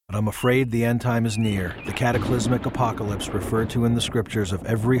But I'm afraid the end time is near, the cataclysmic apocalypse referred to in the scriptures of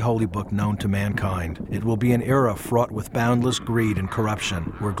every holy book known to mankind. It will be an era fraught with boundless greed and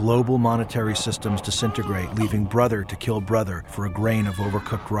corruption, where global monetary systems disintegrate, leaving brother to kill brother for a grain of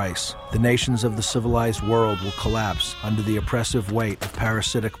overcooked rice. The nations of the civilized world will collapse under the oppressive weight of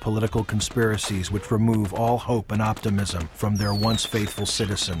parasitic political conspiracies which remove all hope and optimism from their once faithful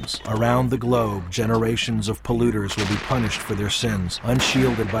citizens. Around the globe, generations of polluters will be punished for their sins,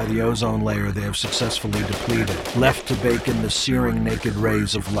 unshielded by the ozone layer they have successfully depleted, left to bake in the searing naked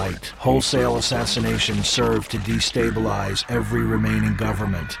rays of light. Wholesale assassinations serve to destabilize every remaining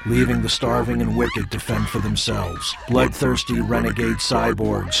government, leaving the starving and wicked to fend for themselves. Bloodthirsty renegade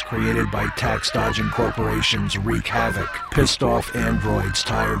cyborgs created by tax-dodging corporations wreak havoc. Pissed-off androids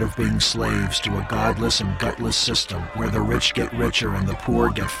tired of being slaves to a godless and gutless system where the rich get richer and the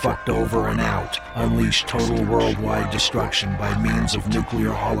poor get fucked over and out, unleash total worldwide destruction by means of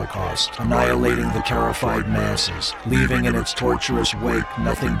nuclear holocaust, annihilating the terrified masses, leaving in its torturous wake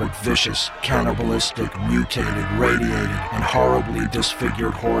nothing but vicious, cannibalistic, mutated, radiated, and horribly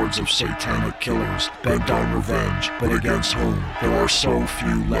disfigured hordes of satanic killers bent on revenge, but against whom there are so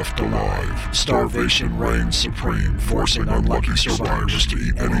few left alive. Starvation reigns supreme, forcing unlucky survivors to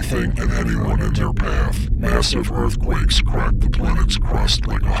eat anything and anyone in their path. Massive earthquakes crack the planet's crust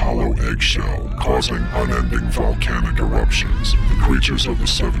like a hollow eggshell, causing unending volcanic eruptions. The creatures of the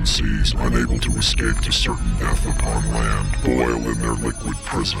seven seas, unable to escape to certain death upon land, boil in their liquid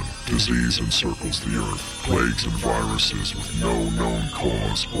prison. Disease encircles the earth, plagues and viruses with no known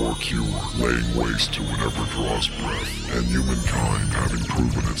cause or cure, laying waste to whatever draws breath, and humankind, having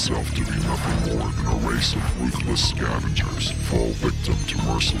proven itself to be nothing more than a race of ruthless scavengers, fall victim to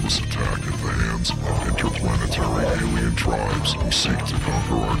merciless attack at the hands of interplanetary alien tribes who seek to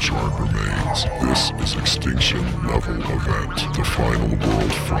conquer our charred remains. This is Extinction Level Event, the final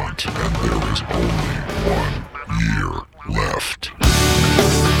world front, and there is only 1 year left.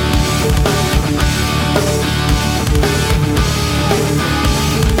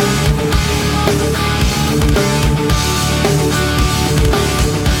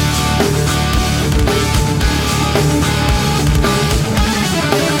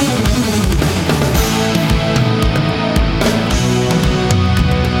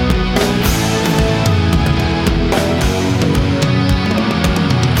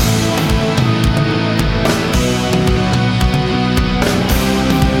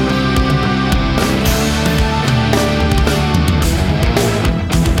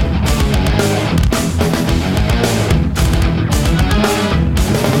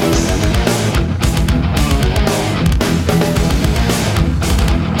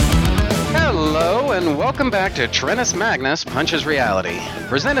 Welcome back to Trennis Magnus Punches Reality,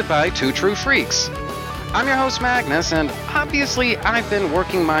 presented by Two True Freaks. I'm your host Magnus, and obviously I've been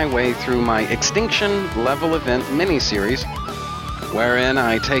working my way through my Extinction Level Event miniseries, wherein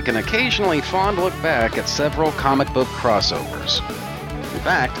I take an occasionally fond look back at several comic book crossovers. In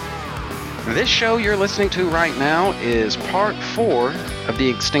fact, this show you're listening to right now is part 4 of the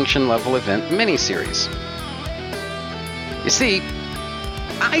Extinction Level Event miniseries. You see,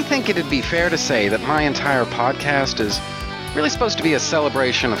 I think it'd be fair to say that my entire podcast is really supposed to be a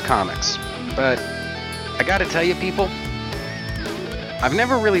celebration of comics. But I gotta tell you, people, I've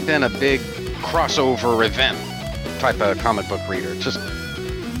never really been a big crossover event type of comic book reader. It's just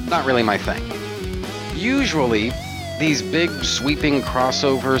not really my thing. Usually, these big sweeping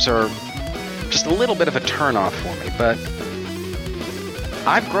crossovers are just a little bit of a turnoff for me, but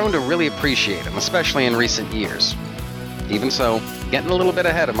I've grown to really appreciate them, especially in recent years. Even so, getting a little bit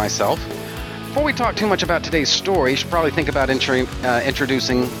ahead of myself. Before we talk too much about today's story, you should probably think about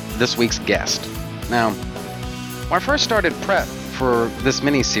introducing this week's guest. Now, when I first started prep for this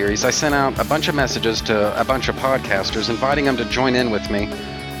mini-series, I sent out a bunch of messages to a bunch of podcasters inviting them to join in with me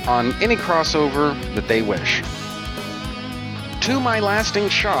on any crossover that they wish. To my lasting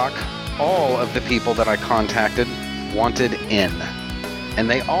shock, all of the people that I contacted wanted in. And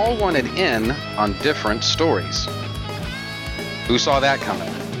they all wanted in on different stories. Who saw that coming?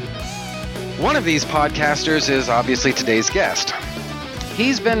 One of these podcasters is obviously today's guest.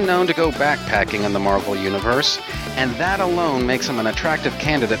 He's been known to go backpacking in the Marvel Universe, and that alone makes him an attractive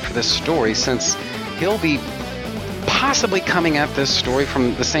candidate for this story, since he'll be possibly coming at this story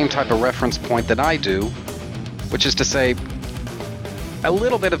from the same type of reference point that I do, which is to say, a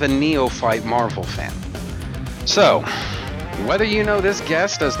little bit of a neophyte Marvel fan. So, whether you know this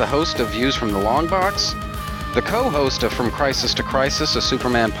guest as the host of Views from the Long Box, the co-host of From Crisis to Crisis, a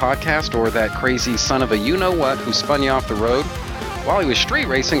Superman podcast, or that crazy son of a you-know-what who spun you off the road while he was street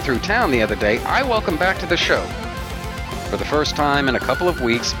racing through town the other day, I welcome back to the show for the first time in a couple of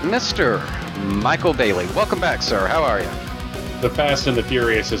weeks, Mr. Michael Bailey. Welcome back, sir. How are you? The Fast and the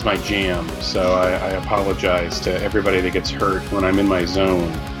Furious is my jam, so I apologize to everybody that gets hurt when I'm in my zone.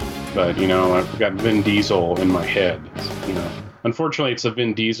 But, I've got Vin Diesel in my head, Unfortunately, it's a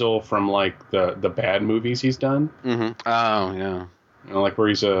Vin Diesel from, like, the bad movies he's done. Mm-hmm. Oh, yeah. Like where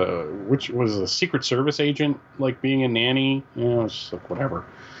he's a Secret Service agent, like being a nanny. It's just like whatever.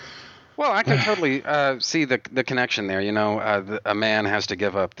 Well, I can totally see the connection there. A man has to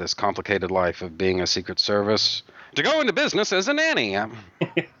give up this complicated life of being a Secret Service to go into business as a nanny. No,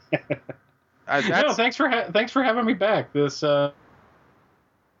 thanks for having me back. This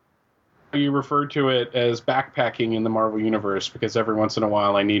you referred to it as backpacking in the Marvel Universe because every once in a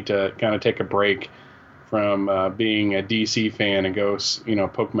while I need to kind of take a break from being a DC fan and go,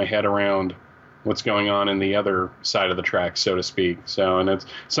 poke my head around what's going on in the other side of the tracks, so to speak. So, and it's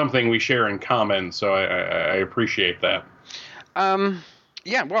something we share in common, so I appreciate that.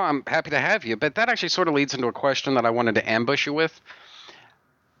 Yeah, well, I'm happy to have you, but that actually sort of leads into a question that I wanted to ambush you with.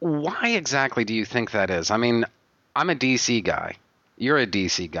 Why exactly do you think that is? I mean, I'm a DC guy. You're a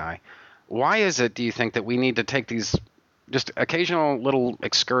DC guy. Why is it, do you think, that we need to take these just occasional little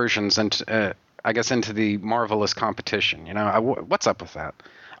excursions into, into the marvelous competition? What's up with that?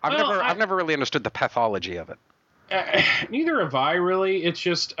 I've never really understood the pathology of it. Neither have I really. It's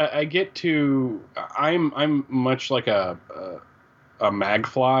just I'm much like a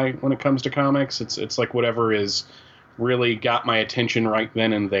magfly when it comes to comics. It's like whatever is really got my attention right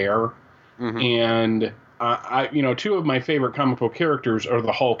then and there. Mm-hmm. And two of my favorite comic book characters are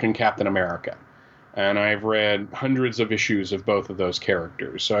the Hulk and Captain America. And I've read hundreds of issues of both of those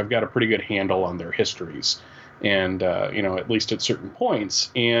characters, so I've got a pretty good handle on their histories. And, at least at certain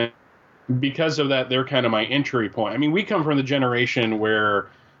points. And because of that, they're kind of my entry point. I mean, we come from the generation where,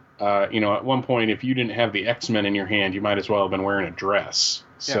 at one point, if you didn't have the X-Men in your hand, you might as well have been wearing a dress.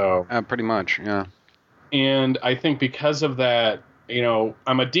 Yeah, so pretty much, yeah. And I think because of that,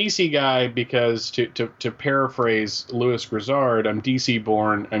 I'm a DC guy because, to paraphrase Louis Grizzard, I'm DC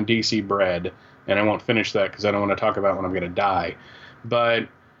born, I'm DC bred. And I won't finish that because I don't want to talk about when I'm going to die. But...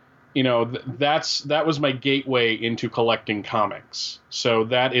 that was my gateway into collecting comics. So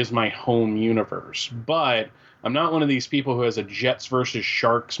that is my home universe. But I'm not one of these people who has a Jets versus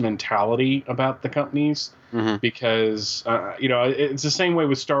Sharks mentality about the companies. Mm-hmm. Because, it's the same way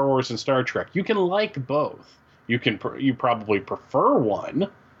with Star Wars and Star Trek. You can like both. You probably prefer one,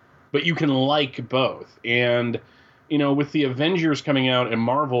 but you can like both. And, with the Avengers coming out and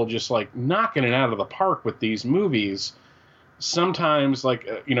Marvel just like knocking it out of the park with these movies... Sometimes,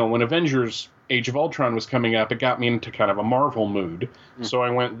 when Avengers Age of Ultron was coming up, it got me into kind of a Marvel mood. Mm. So I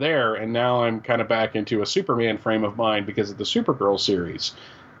went there, and now I'm kind of back into a Superman frame of mind because of the Supergirl series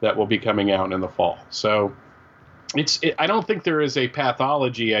that will be coming out in the fall. So I don't think there is a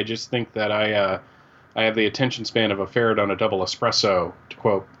pathology. I just think that I have the attention span of a ferret on a double espresso, to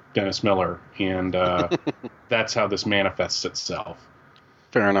quote Dennis Miller, and that's how this manifests itself.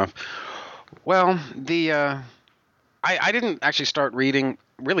 Fair enough. Well, I didn't actually start reading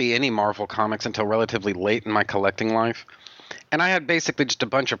really any Marvel comics until relatively late in my collecting life. And I had basically just a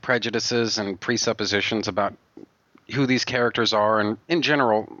bunch of prejudices and presuppositions about who these characters are and, in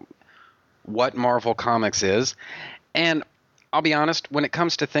general, what Marvel Comics is. And I'll be honest, when it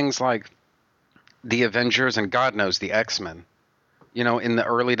comes to things like the Avengers and God knows the X-Men, in the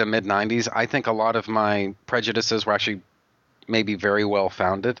early to mid-90s, I think a lot of my prejudices were actually maybe very well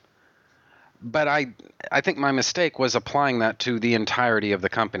founded. But I think my mistake was applying that to the entirety of the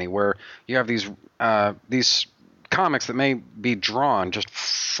company, where you have these comics that may be drawn just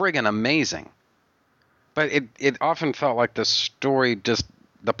friggin' amazing, but it often felt like the story, just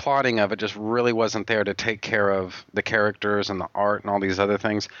the plotting of it, just really wasn't there to take care of the characters and the art and all these other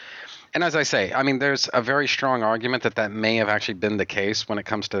things. And as I say, I mean, there's a very strong argument that may have actually been the case when it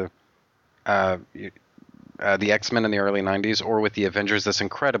comes to the X-Men in the early 90s, or with the Avengers, this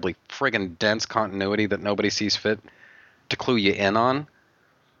incredibly friggin' dense continuity that nobody sees fit to clue you in on.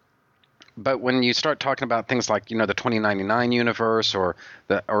 But when you start talking about things like, the 2099 universe, or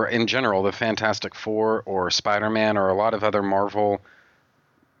in general, the Fantastic Four, or Spider-Man, or a lot of other Marvel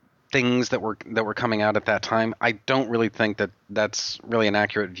things that were coming out at that time, I don't really think that that's really an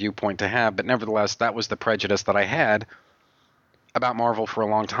accurate viewpoint to have. But nevertheless, that was the prejudice that I had about Marvel for a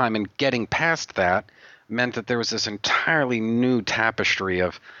long time, and getting past that meant that there was this entirely new tapestry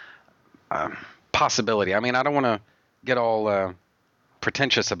of possibility. I mean, I don't want to get all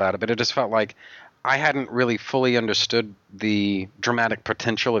pretentious about it, but it just felt like I hadn't really fully understood the dramatic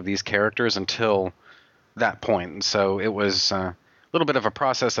potential of these characters until that point. And so it was little bit of a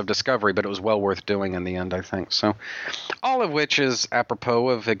process of discovery, but it was well worth doing in the end, I think. So, all of which is apropos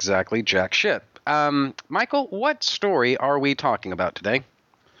of exactly jack shit. Michael, what story are we talking about today?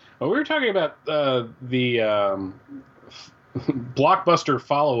 Well, we were talking about the blockbuster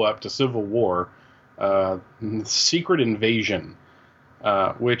follow-up to Civil War, Secret Invasion,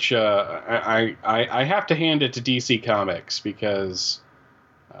 which I have to hand it to DC Comics because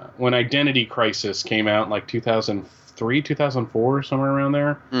when Identity Crisis came out in like 2003, 2004, somewhere around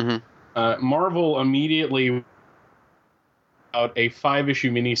there, Marvel immediately out a 5-issue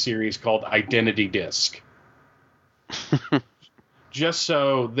miniseries called Identity Disc. Just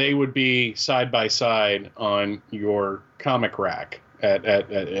so they would be side by side on your comic rack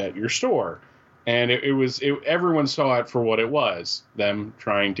at your store. And everyone saw it for what it was, them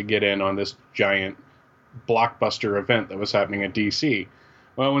trying to get in on this giant blockbuster event that was happening at DC.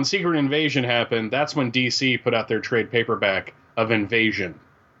 Well, when Secret Invasion happened, that's when DC put out their trade paperback of Invasion.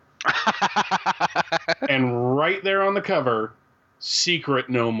 And right there on the cover, Secret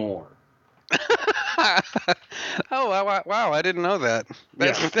No More. Oh, wow, I didn't know that.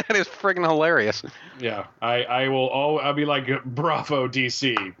 That is friggin' hilarious. Yeah, I'll be like, bravo,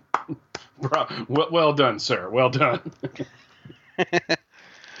 DC. Well done, sir. Well done.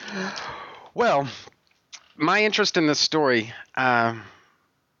 Well, my interest in this story,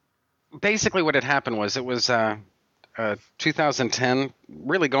 basically what had happened was it was 2010,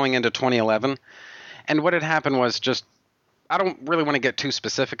 really going into 2011. And what had happened was just, I don't really want to get too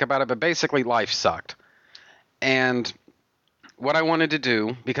specific about it, but basically life sucked. And what I wanted to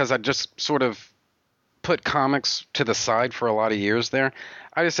do, because I just sort of put comics to the side for a lot of years there,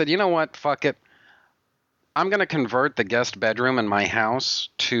 I just said, you know what, fuck it. I'm going to convert the guest bedroom in my house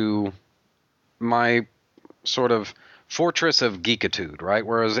to my sort of fortress of geekitude, right?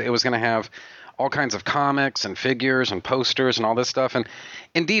 Whereas it was going to have all kinds of comics and figures and posters and all this stuff. And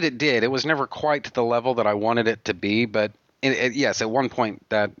indeed it did. It was never quite to the level that I wanted it to be, but yes, at one point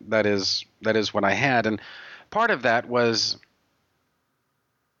that is what I had. And part of that was,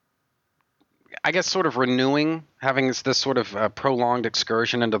 I guess, sort of renewing, having this sort of prolonged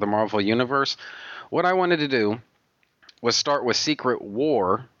excursion into the Marvel Universe. What I wanted to do was start with Secret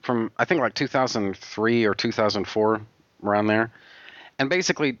War from, I think, like 2003 or 2004, around there, and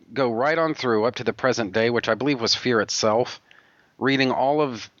basically go right on through up to the present day, which I believe was Fear itself, reading all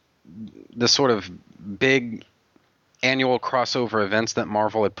of the sort of big annual crossover events that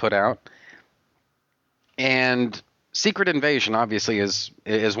Marvel had put out. And Secret Invasion, obviously, is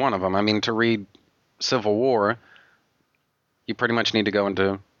one of them. I mean, to read Civil War, you pretty much need to go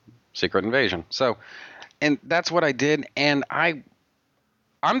into Secret Invasion. So, and that's what I did. And I'm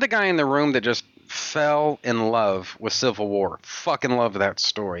the guy in the room that just fell in love with Civil War. Fucking love that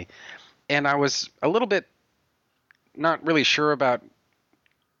story. And I was a little bit not really sure about,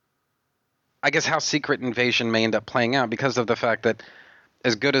 I guess, how Secret Invasion may end up playing out, because of the fact that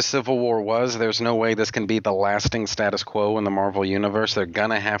as good as Civil War was, there's no way this can be the lasting status quo in the Marvel Universe. They're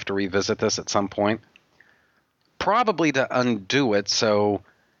going to have to revisit this at some point. Probably to undo it, so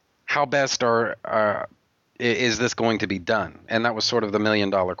how best is this going to be done? And that was sort of the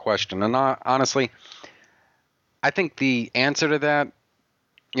million-dollar question. And honestly, I think the answer to that,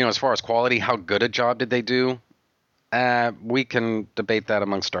 as far as quality, how good a job did they do, we can debate that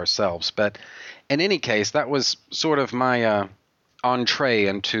amongst ourselves. But in any case, that was sort of my entree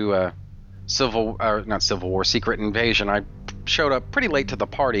into Secret Invasion. I showed up pretty late to the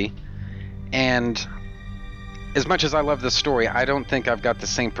party, and as much as I love this story, I don't think I've got the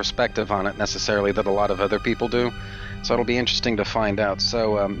same perspective on it necessarily that a lot of other people do. So it'll be interesting to find out.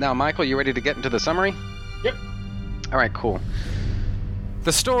 So now, Michael, you ready to get into the summary? Yep. All right, cool.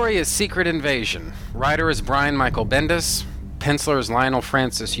 The story is Secret Invasion. Writer is Brian Michael Bendis. Penciler is Lionel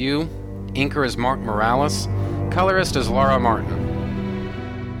Francis Yu. Inker is Mark Morales. Colorist is Laura Martin.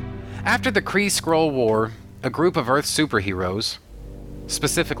 After the Kree-Skrull War, a group of Earth superheroes,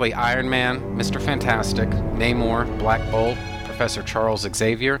 specifically Iron Man, Mr. Fantastic, Namor, Black Bolt, Professor Charles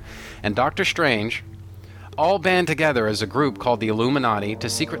Xavier, and Doctor Strange, all band together as a group called the Illuminati to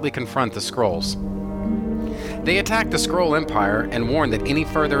secretly confront the Skrulls. They attack the Skrull Empire and warn that any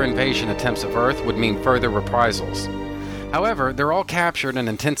further invasion attempts of Earth would mean further reprisals. However, they're all captured and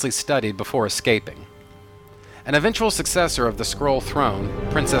intensely studied before escaping. An eventual successor of the Skrull throne,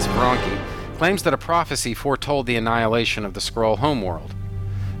 Princess Vronki, claims that a prophecy foretold the annihilation of the Skrull homeworld.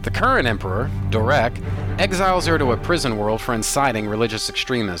 The current emperor, Dorek, exiles her to a prison world for inciting religious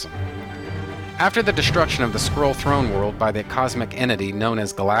extremism. After the destruction of the Skrull throne world by the cosmic entity known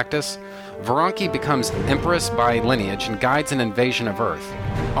as Galactus, Vronki becomes empress by lineage and guides an invasion of Earth,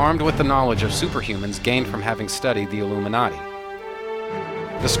 armed with the knowledge of superhumans gained from having studied the Illuminati.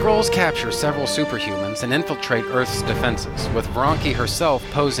 The Skrulls capture several superhumans and infiltrate Earth's defenses, with Vronki herself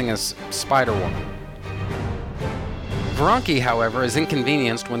posing as Spider-Woman. Vronki, however, is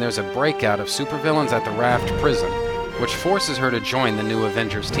inconvenienced when there's a breakout of supervillains at the Raft prison, which forces her to join the new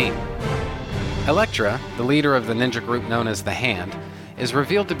Avengers team. Elektra, the leader of the ninja group known as the Hand, is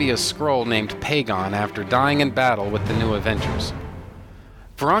revealed to be a Skrull named Pagon after dying in battle with the new Avengers.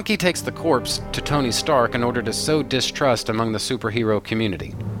 Vronki takes the corpse to Tony Stark in order to sow distrust among the superhero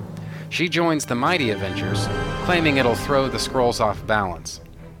community. She joins the Mighty Avengers, claiming it'll throw the Skrulls off balance.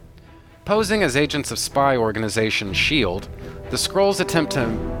 Posing as agents of spy organization S.H.I.E.L.D., the Skrulls attempt to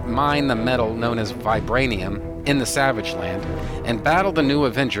mine the metal known as vibranium in the Savage Land and battle the new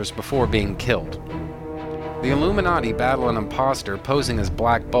Avengers before being killed. The Illuminati battle an imposter posing as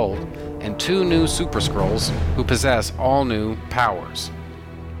Black Bolt and two new Super Skrulls who possess all new powers.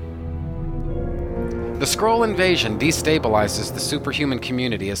 The Skrull invasion destabilizes the superhuman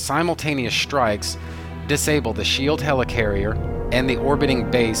community as simultaneous strikes disable the S.H.I.E.L.D. helicarrier and the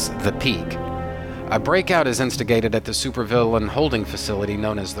orbiting base, the Peak. A breakout is instigated at the supervillain holding facility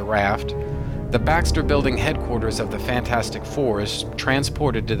known as the Raft. The Baxter Building headquarters of the Fantastic Four is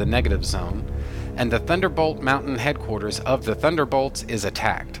transported to the Negative Zone, and the Thunderbolt Mountain headquarters of the Thunderbolts is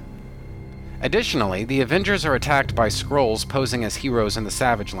attacked. Additionally, the Avengers are attacked by Skrulls posing as heroes in the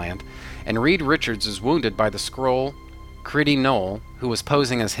Savage Land, and Reed Richards is wounded by the Skrull Critty Knoll, who was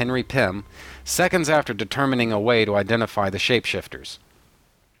posing as Henry Pym, seconds after determining a way to identify the shapeshifters.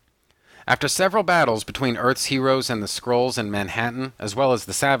 After several battles between Earth's heroes and the Skrulls in Manhattan, as well as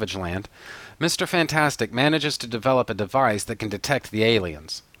the Savage Land, Mr. Fantastic manages to develop a device that can detect the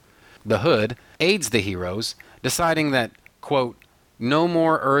aliens. The Hood aids the heroes, deciding that, quote, "No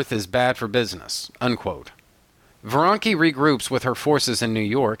more Earth is bad for business," unquote. Vronki regroups with her forces in New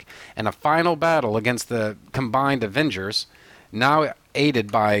York, and a final battle against the combined Avengers, now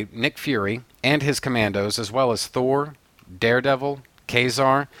aided by Nick Fury and his commandos, as well as Thor, Daredevil,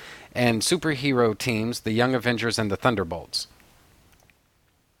 Kazar, and superhero teams, the Young Avengers and the Thunderbolts.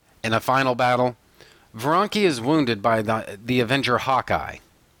 In a final battle, Vronki is wounded by the Avenger Hawkeye.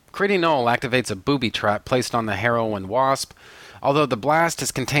 Critty Knoll activates a booby trap placed on the heroine Wasp, although the blast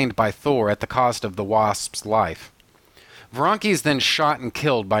is contained by Thor at the cost of the Wasp's life. Vronki is then shot and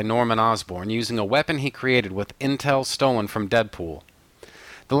killed by Norman Osborn using a weapon he created with intel stolen from Deadpool.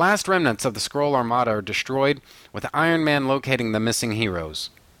 The last remnants of the Skrull Armada are destroyed, with Iron Man locating the missing heroes.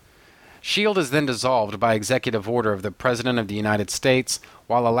 S.H.I.E.L.D. is then dissolved by executive order of the President of the United States,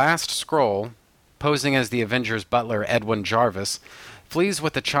 while a last Skrull, posing as the Avengers' butler Edwin Jarvis, flees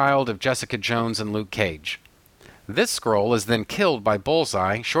with the child of Jessica Jones and Luke Cage. This Skrull is then killed by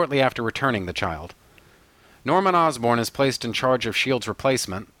Bullseye shortly after returning the child. Norman Osborn is placed in charge of S.H.I.E.L.D.'s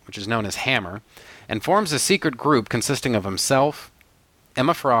replacement, which is known as Hammer, and forms a secret group consisting of himself,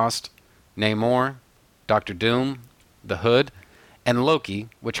 Emma Frost, Namor, Dr. Doom, the Hood, and Loki,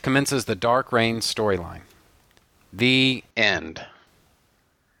 which commences the Dark Reign storyline. The end.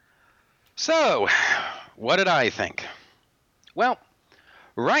 So, what did I think? Well,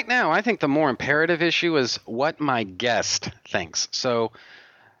 right now I think the more imperative issue is what my guest thinks. So,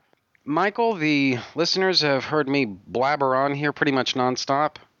 Michael, the listeners have heard me blabber on here pretty much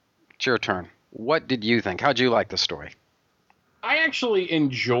nonstop. It's your turn. What did you think? How'd you like the story? I actually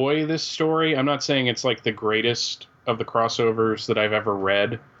enjoy this story. I'm not saying it's like the greatest of the crossovers that I've ever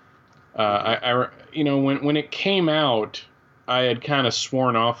read. When it came out, I had kind of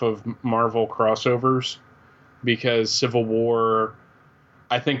sworn off of Marvel crossovers because Civil War,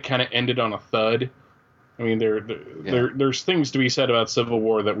 I think, kind of ended on a thud. I mean, there's things to be said about Civil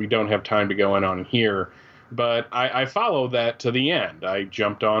War that we don't have time to go in on here, but I followed that to the end. I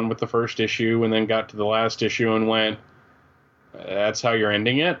jumped on with the first issue and then got to the last issue and went, that's how you're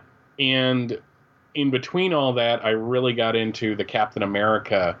ending it? And in between all that, I really got into the Captain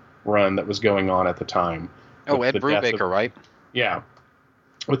America run that was going on at the time. Oh, Ed Brubaker, right? Yeah.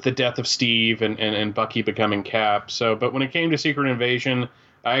 With the death of Steve and Bucky becoming Cap. But when it came to Secret Invasion,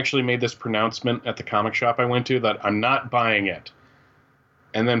 I actually made this pronouncement at the comic shop I went to that I'm not buying it.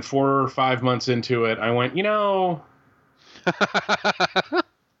 And then 4 or 5 months into it, I went,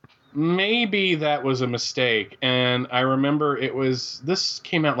 maybe that was a mistake. And I remember this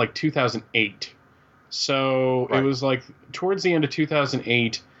came out like 2008. So right. It was like towards the end of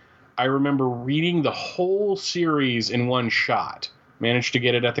 2008, I remember reading the whole series in one shot. Managed to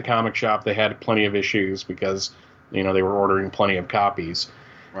get it at the comic shop. They had plenty of issues because, they were ordering plenty of copies.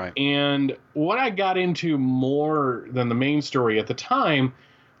 Right. And what I got into more than the main story at the time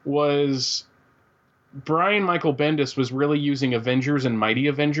was Brian Michael Bendis was really using Avengers and Mighty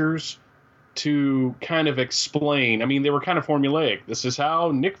Avengers to kind of explain. I mean, they were kind of formulaic. This is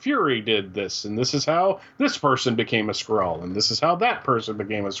how Nick Fury did this, and this is how this person became a Skrull, and this is how that person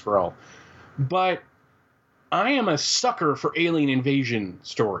became a Skrull. But I am a sucker for alien invasion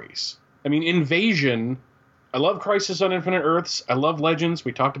stories. I mean, Invasion, I love Crisis on Infinite Earths. I love Legends.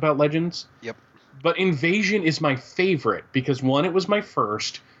 We talked about Legends. Yep. But Invasion is my favorite because, one, it was my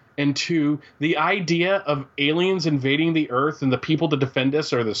first, and two, the idea of aliens invading the Earth and the people to defend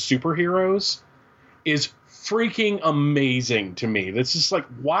us are the superheroes is freaking amazing to me. That's just like,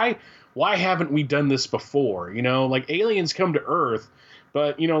 why haven't we done this before? You know, like, aliens come to Earth,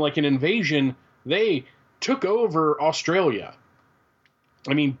 but, you know, like in Invasion, they took over Australia.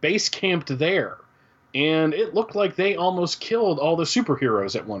 I mean, base camped there. And it looked like they almost killed all the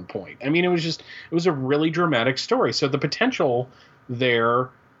superheroes at one point. I mean, it was a really dramatic story. So the potential there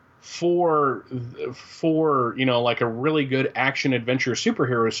for you know, like a really good action adventure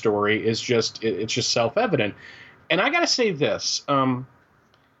superhero story is just, it's just self-evident. And I gotta say this,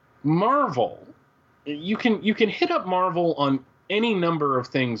 Marvel, you can hit up Marvel on any number of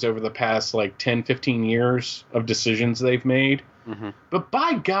things over the past like 10, 15 years of decisions they've made. Mm-hmm. But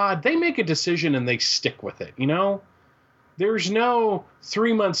by God, they make a decision and they stick with it, you know? There's no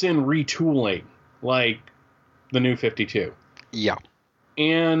 3 months in retooling like the New 52. Yeah.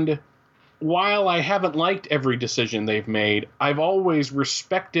 And while I haven't liked every decision they've made, I've always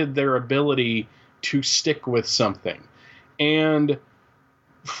respected their ability to stick with something. And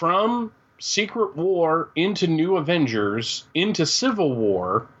from Secret War into New Avengers, into Civil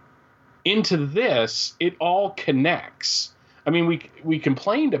War, into this, it all connects. I mean, we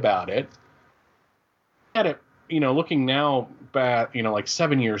complained about it. At it, you know, looking now back, you know, like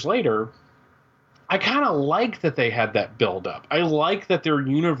 7 years later, I kind of like that they had that build up. I like that their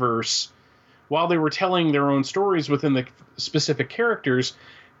universe, while they were telling their own stories within the specific characters,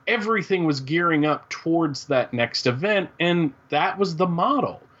 everything was gearing up towards that next event, and that was the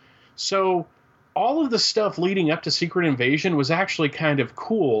model. So all of the stuff leading up to Secret Invasion was actually kind of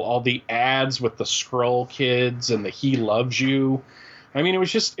cool. All the ads with the Skrull kids and the He Loves You. I mean,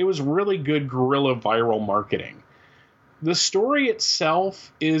 it was really good guerrilla viral marketing. The story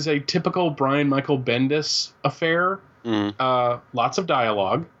itself is a typical Brian Michael Bendis affair. Lots of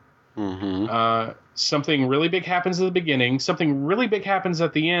dialogue. Mm-hmm. Something really big happens at the beginning. Something really big happens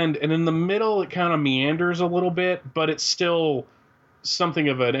at the end. And in the middle, it kind of meanders a little bit, but it's still something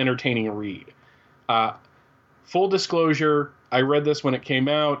of an entertaining read. Full disclosure, I read this when it came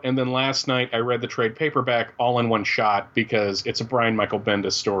out, and then last night I read the trade paperback all in one shot because it's a Brian Michael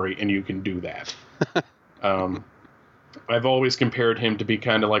Bendis story, and you can do that. I've always compared him to be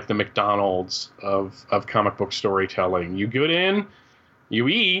kind of like the McDonald's of comic book storytelling. You get in, you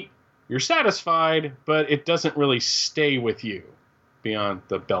eat, you're satisfied, but it doesn't really stay with you beyond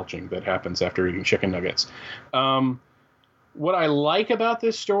the belching that happens after eating chicken nuggets. What I like about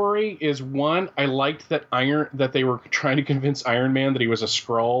this story is, one, I liked that they were trying to convince Iron Man that he was a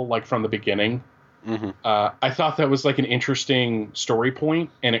Skrull, like, from the beginning. Mm-hmm. I thought that was like an interesting story point,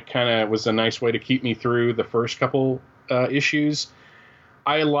 and it kind of was a nice way to keep me through the first couple issues.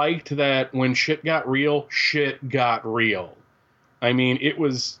 I liked that when shit got real, shit got real. I mean, it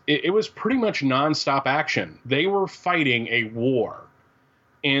was pretty much nonstop action. They were fighting a war,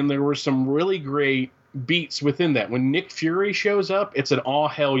 and there were some really great beats within that. When Nick Fury shows up, it's an all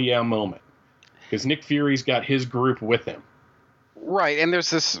hell yeah moment because Nick Fury's got his group with him. Right, and there's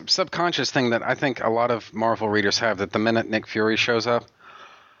this subconscious thing that I think a lot of Marvel readers have, that the minute Nick Fury shows up,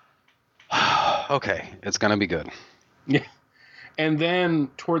 okay, it's going to be good. Yeah. And then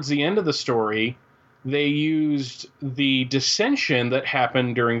towards the end of the story, they used the dissension that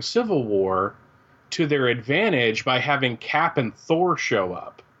happened during Civil War to their advantage by having Cap and Thor show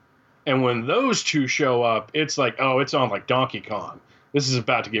up. And when those two show up, it's like, oh, it's on like Donkey Kong. This is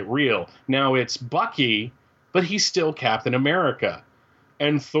about to get real. Now it's Bucky, but he's still Captain America.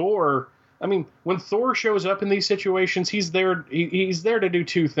 And Thor, I mean, when Thor shows up in these situations, he's there to do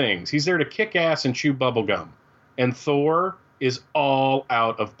two things. He's there to kick ass and chew bubblegum. And Thor is all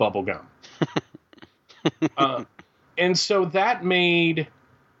out of bubblegum. And so that made,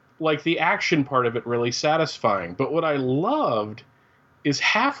 like, the action part of it really satisfying. But what I loved is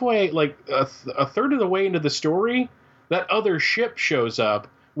halfway, like a third of the way into the story, that other ship shows up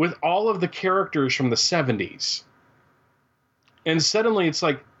with all of the characters from the 70s. And suddenly it's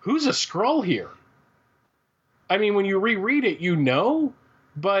like, who's a Skrull here? I mean, when you reread it, you know,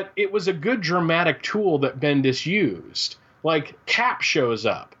 but it was a good dramatic tool that Bendis used. Like, Cap shows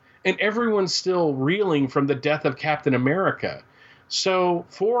up, and everyone's still reeling from the death of Captain America. So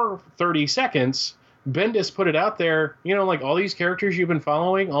for 30 seconds, Bendis put it out there, like all these characters you've been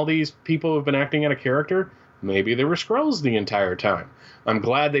following, all these people who've been acting out a character, maybe they were Skrulls the entire time. I'm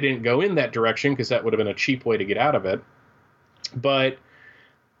glad they didn't go in that direction because that would have been a cheap way to get out of it. But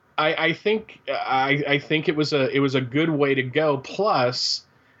I think it was a good way to go. Plus,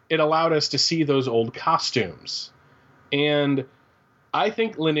 it allowed us to see those old costumes. And I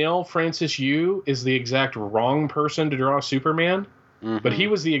think Leinil Francis Yu is the exact wrong person to draw Superman, but he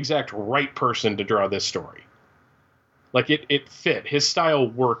was the exact right person to draw this story. Like, it fit. His style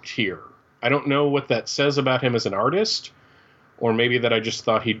worked here. I don't know what that says about him as an artist, or maybe that I just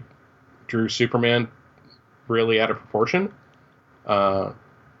thought he drew Superman really out of proportion.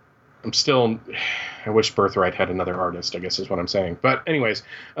 I wish Birthright had another artist, I guess is what I'm saying. But anyways.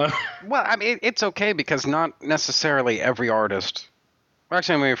 Well, I mean, it's okay because not necessarily every artist...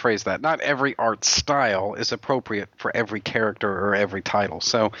 Actually, let me rephrase that. Not every art style is appropriate for every character or every title.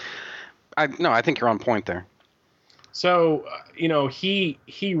 So, I think you're on point there. So,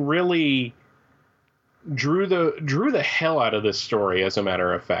 he really drew the hell out of this story, as a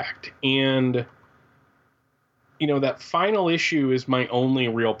matter of fact. And... that final issue is my only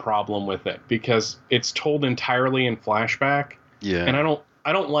real problem with it because it's told entirely in flashback. Yeah. And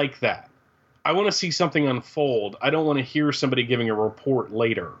I don't like that. I want to see something unfold. I don't want to hear somebody giving a report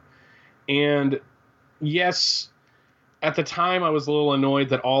later. And yes, at the time I was a little annoyed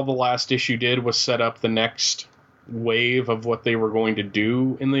that all the last issue did was set up the next wave of what they were going to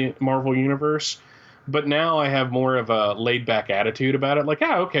do in the Marvel Universe. But now I have more of a laid-back attitude about it. Like,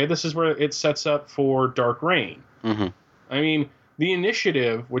 okay, this is where it sets up for Dark Reign. Mm-hmm. I mean, the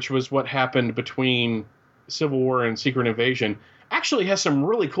Initiative, which was what happened between Civil War and Secret Invasion, actually has some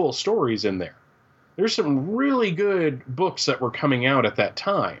really cool stories in there. There's some really good books that were coming out at that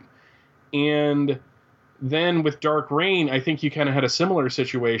time. And then with Dark Reign, I think you kind of had a similar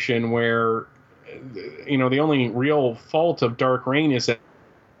situation where, the only real fault of Dark Reign is that,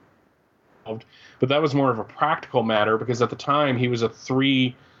 but that was more of a practical matter because at the time he was a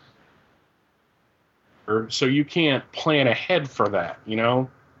 3, so you can't plan ahead for that, Right. You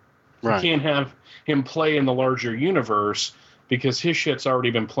can't have him play in the larger universe because his shit's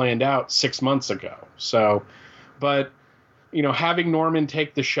already been planned out 6 months ago. So, but, having Norman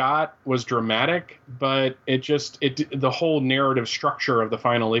take the shot was dramatic, but the whole narrative structure of the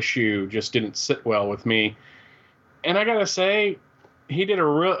final issue just didn't sit well with me. And I gotta say,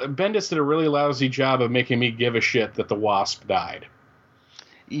 Bendis did a really lousy job of making me give a shit that the Wasp died.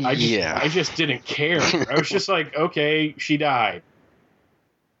 I just didn't care. I was just like, okay, she died.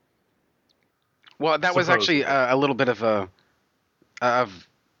 Well, that was actually a little bit of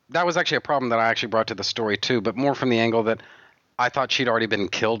that was actually a problem that I actually brought to the story too, but more from the angle that I thought she'd already been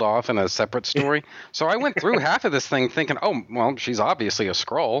killed off in a separate story. So I went through half of this thing thinking, oh, well, she's obviously a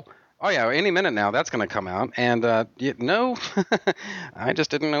Skrull. Oh, yeah, any minute now that's going to come out. And no, I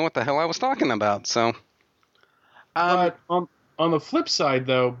just didn't know what the hell I was talking about. So, but on the flip side,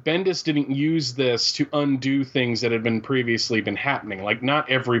 though, Bendis didn't use this to undo things that had been previously been happening. Like, not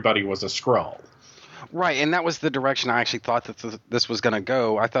everybody was a Skrull. Right, and that was the direction I actually thought that this was going to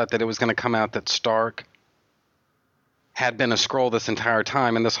go. I thought that it was going to come out that Stark had been a Skrull this entire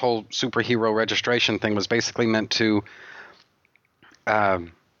time, and this whole superhero registration thing was basically meant to,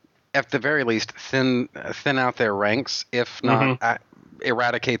 at the very least, thin out their ranks, if not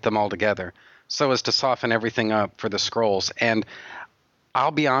eradicate them altogether, so as to soften everything up for the Skrulls. And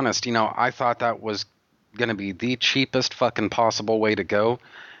I'll be honest, I thought that was going to be the cheapest fucking possible way to go,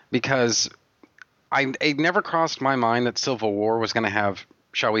 because it never crossed my mind that Civil War was going to have,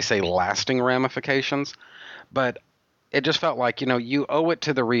 shall we say, lasting ramifications. But it just felt like, you owe it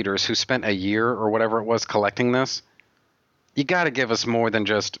to the readers who spent a year or whatever it was collecting this. You got to give us more than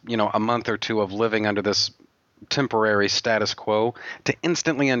just, a month or two of living under this temporary status quo to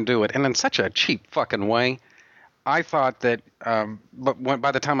instantly undo it. And in such a cheap fucking way. I thought that,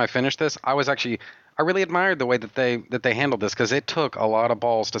 by the time I finished this, I really admired the way that they handled this, because it took a lot of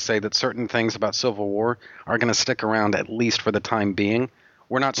balls to say that certain things about Civil War are going to stick around at least for the time being.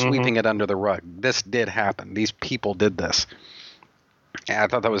 We're not sweeping it under the rug. This did happen. These people did this. And I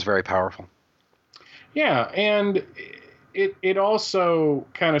thought that was very powerful. Yeah, and it also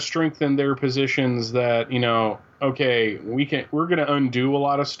kind of strengthened their positions that, okay, we're going to undo a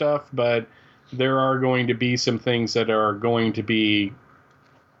lot of stuff, but there are going to be some things that are going to be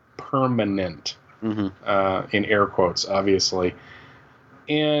permanent. In air quotes, obviously.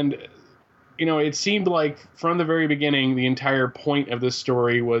 And, it seemed like from the very beginning, the entire point of this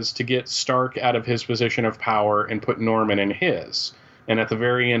story was to get Stark out of his position of power and put Norman in his. And at the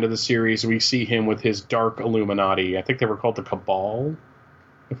very end of the series, we see him with his dark Illuminati. I think they were called the Cabal,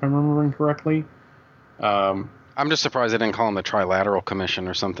 if I'm remembering correctly. I'm just surprised they didn't call him the Trilateral Commission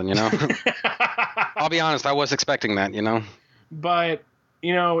or something, you know? I'll be honest, I was expecting that, you know? But,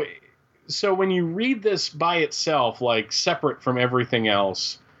 so when you read this by itself, like separate from everything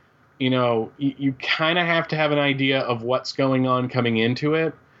else, you kind of have to have an idea of what's going on coming into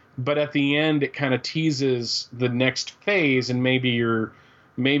it. But at the end, it kind of teases the next phase, and maybe you're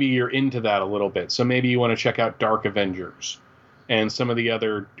into that a little bit. So maybe you want to check out Dark Avengers and some of the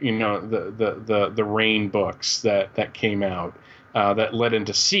other, the Reign books that came out that led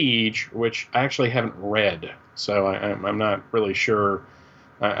into Siege, which I actually haven't read. So I'm not really sure.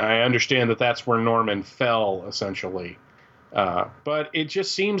 I understand that that's where Norman fell, essentially. But it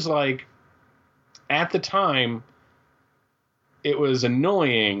just seems like at the time it was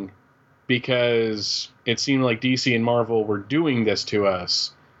annoying because it seemed like DC and Marvel were doing this to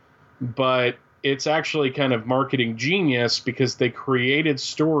us. But it's actually kind of marketing genius because they created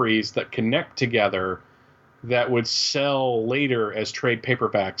stories that connect together that would sell later as trade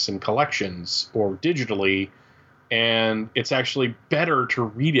paperbacks and collections or digitally. And it's actually better to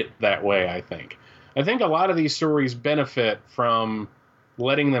read it that way, I think. I think a lot of these stories benefit from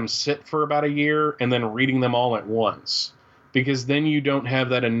letting them sit for about a year and then reading them all at once. Because then you don't have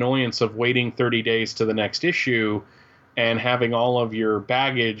that annoyance of waiting 30 days to the next issue and having all of your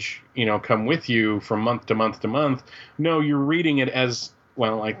baggage, come with you from month to month to month. No, you're reading it as,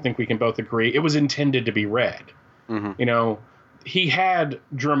 well, I think we can both agree, it was intended to be read. Mm-hmm. He had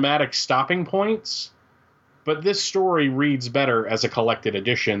dramatic stopping points, but this story reads better as a collected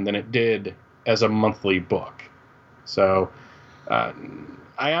edition than it did as a monthly book. So I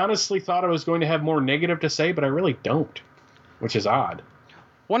honestly thought I was going to have more negative to say, but I really don't, which is odd.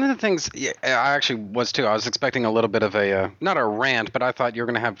 One of the things I actually was too, I was expecting a little bit of a, not a rant, but I thought you were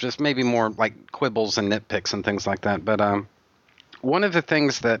going to have just maybe more like quibbles and nitpicks and things like that. But one of the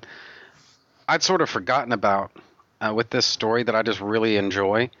things that I'd sort of forgotten about with this story that I just really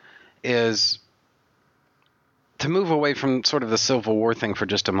enjoy is to move away from sort of the Civil War thing for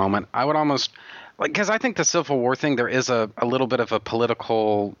just a moment. I would almost, because I think the Civil War thing, there is a little bit of a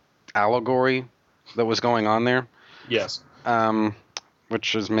political allegory that was going on there. Yes.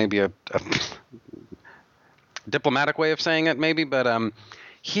 Which is maybe a diplomatic way of saying it, maybe. But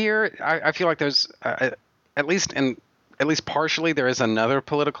here, I feel like there's, at least partially, there is another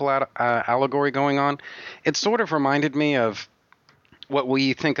political allegory going on. It sort of reminded me of what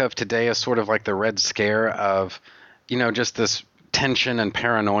we think of today as sort of like the Red Scare of, just this tension and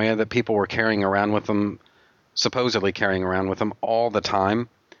paranoia that people were carrying around with them, supposedly carrying around with them all the time.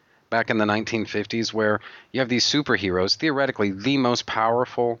 Back in the 1950s, where you have these superheroes, theoretically the most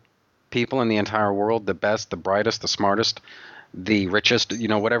powerful people in the entire world, the best, the brightest, the smartest, the richest,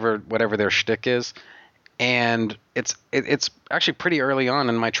 whatever their shtick is. And it's actually pretty early on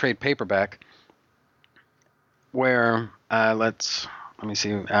in my trade paperback where let me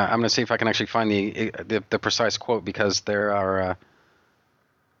see. I'm going to see if I can actually find the precise quote, because there are.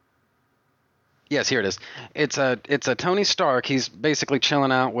 Yes, here it is. It's a Tony Stark. He's basically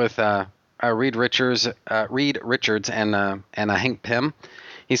chilling out with Reed Richards and Hank Pym.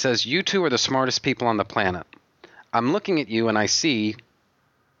 He says, "You two are the smartest people on the planet. I'm looking at you and I see,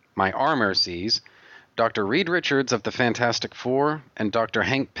 my armor sees, Dr. Reed Richards of the Fantastic Four and Dr.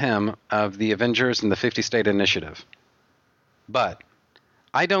 Hank Pym of the Avengers and the 50 State Initiative. But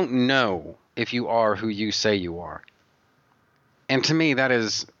I don't know if you are who you say you are." And to me, that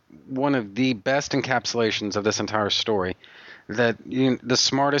is one of the best encapsulations of this entire story, that the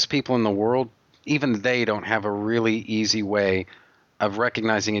smartest people in the world, even they don't have a really easy way of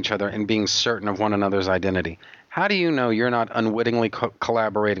recognizing each other and being certain of one another's identity. How do you know you're not unwittingly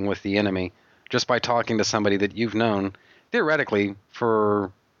collaborating with the enemy just by talking to somebody that you've known theoretically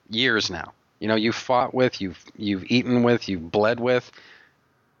for years now? You've fought with, you've eaten with, you've bled with.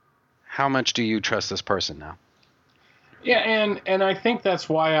 How much do you trust this person now? Yeah, and I think that's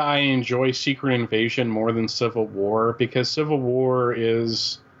why I enjoy Secret Invasion more than Civil War, because Civil War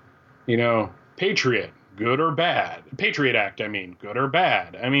is, Patriot, good or bad. Patriot Act, good or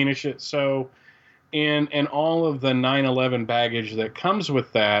bad. It's just so, and all of the 9/11 baggage that comes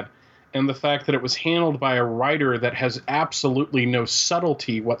with that, and the fact that it was handled by a writer that has absolutely no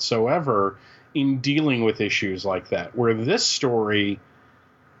subtlety whatsoever in dealing with issues like that, where this story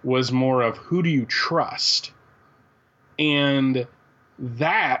was more of, who do you trust? And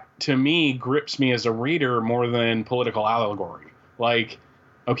that, to me, grips me as a reader more than political allegory. Like,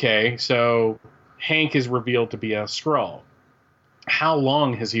 okay, so Hank is revealed to be a Skrull. How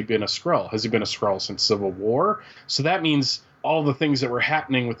long has he been a Skrull? Has he been a Skrull since Civil War? So that means all the things that were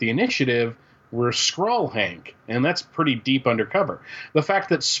happening with the Initiative were Skrull Hank, and that's pretty deep undercover. The fact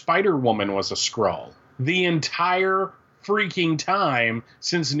that Spider-Woman was a Skrull, the entire freaking time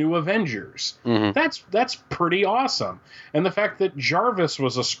since New Avengers. Mm-hmm. That's pretty awesome. And the fact that Jarvis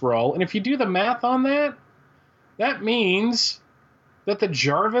was a Skrull, and if you do the math on that, that means that the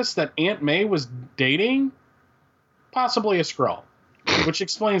Jarvis that Aunt May was dating, possibly a Skrull, which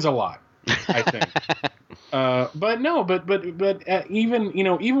explains a lot, I think. But even,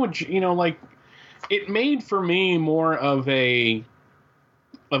 even with, like, it made for me more of an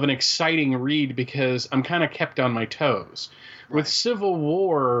exciting read because I'm kind of kept on my toes. Right. With Civil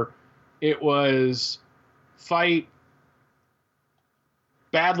War, it was fight,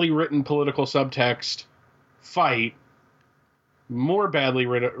 badly written political subtext, fight, more badly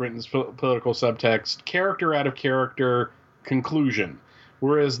written political subtext, character out of character, conclusion.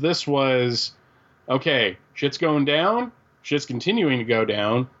 Whereas this was, okay, shit's going down, shit's continuing to go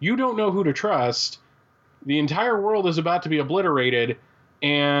down, you don't know who to trust, the entire world is about to be obliterated,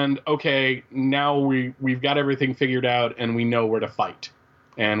 and okay, now we've got everything figured out and we know where to fight.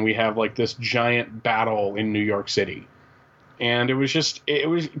 And we have like this giant battle in New York City. And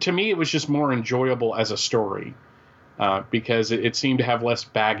to me, it was just more enjoyable as a story. Because it seemed to have less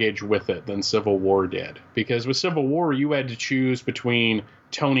baggage with it than Civil War did. Because with Civil War, you had to choose between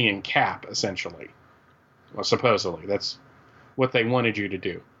Tony and Cap, essentially. Well, supposedly. That's what they wanted you to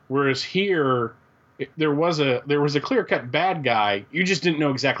do. Whereas here, there was a clear-cut bad guy. You just didn't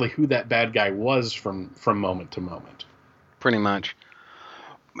know exactly who that bad guy was from moment to moment. Pretty much.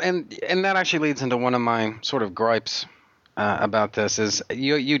 And that actually leads into one of my sort of gripes about this. Is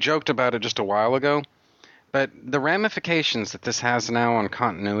you joked about it just a while ago. But the ramifications that this has now on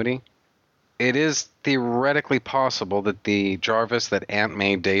continuity, it is theoretically possible that the Jarvis that Aunt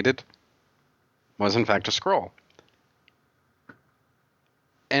May dated was in fact a Skrull.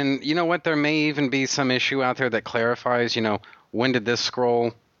 And you know what? There may even be some issue out there that clarifies, when did this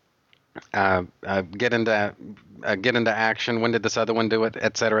Skrull get into action? When did this other one do it?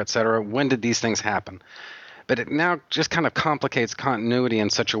 Et cetera, et cetera. When did these things happen? But it now just kind of complicates continuity in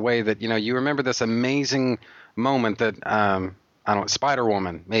such a way that, you remember this amazing moment that,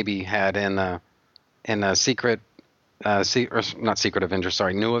 Spider-Woman maybe had in a Secret Avengers,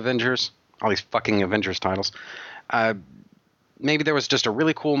 New Avengers, all these fucking Avengers titles. Maybe there was just a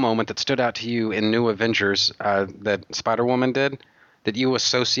really cool moment that stood out to you in New Avengers that Spider-Woman did that you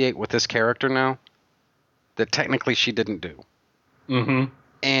associate with this character now that technically she didn't do.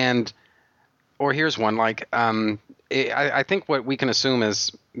 Mm-hmm. Or here's one, like, I think what we can assume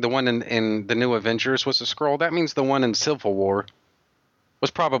is the one in the New Avengers was a Skrull. That means the one in Civil War was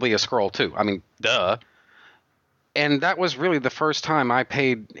probably a Skrull, too. I mean, duh. And that was really the first time I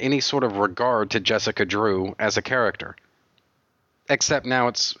paid any sort of regard to Jessica Drew as a character. Except now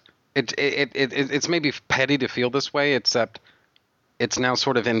it's maybe petty to feel this way, except it's now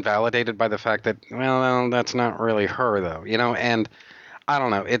sort of invalidated by the fact that, well, that's not really her, though, and I don't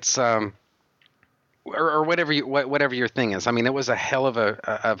know. It's... Or whatever your thing is. I mean, it was a hell of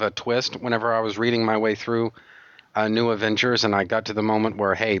a twist whenever I was reading my way through New Avengers, and I got to the moment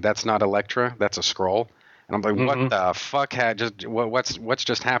where, hey, that's not Elektra, that's a Skrull, and I'm like, what the fuck what's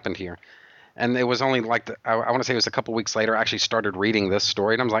just happened here? And it was only like I want to say it was a couple weeks later I actually started reading this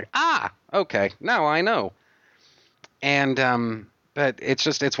story, and I was like, okay, now I know. And but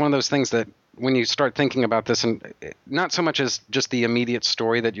it's one of those things that when you start thinking about this, and not so much as just the immediate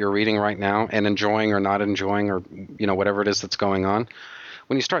story that you're reading right now and enjoying or not enjoying or whatever it is that's going on,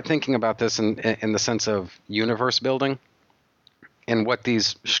 when you start thinking about this in the sense of universe building and what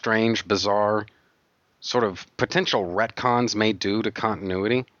these strange, bizarre sort of potential retcons may do to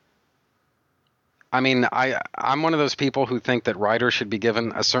continuity, I mean, I'm one of those people who think that writers should be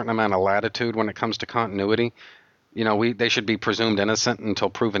given a certain amount of latitude when it comes to continuity. They should be presumed innocent until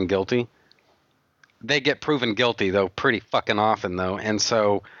proven guilty. They get proven guilty, though, pretty fucking often, though. And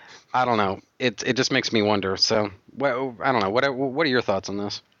so, I don't know. It just makes me wonder. So, well, I don't know. What are your thoughts on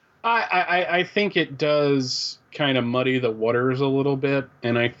this? I think it does kind of muddy the waters a little bit.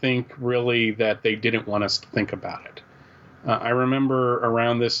 And I think really that they didn't want us to think about it. I remember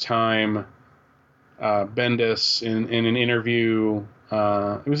around this time, Bendis, in an interview,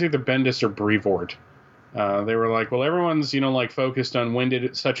 it was either Bendis or Brevoort. They were like, well, everyone's, focused on when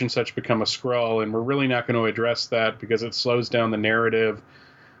did such and such become a Skrull, and we're really not going to address that because it slows down the narrative.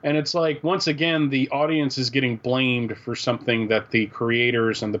 And it's like, once again, the audience is getting blamed for something that the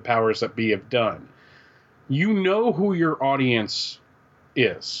creators and the powers that be have done. You know who your audience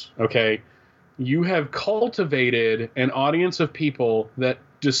is, okay? You have cultivated an audience of people that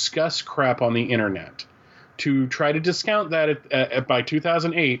discuss crap on the internet. To try to discount that by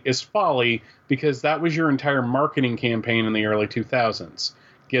 2008 is folly, because that was your entire marketing campaign in the early 2000s.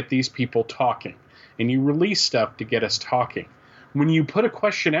 Get these people talking. and you release stuff to get us talking. When you put a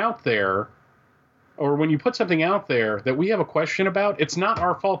question out there, or when you put something out there that we have a question about, it's not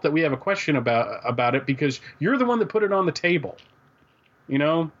our fault that we have a question about it, because you're the one that put it on the table. You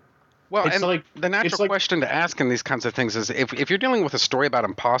know? Well, It's and like- the natural question to ask in these kinds of things is, if you're dealing with a story about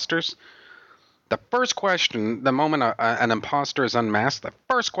imposters, the first question, the moment an imposter is unmasked, the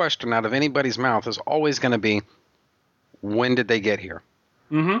first question out of anybody's mouth is always going to be, when did they get here?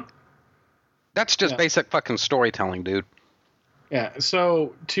 Mm-hmm. That's just basic fucking storytelling, dude. Yeah,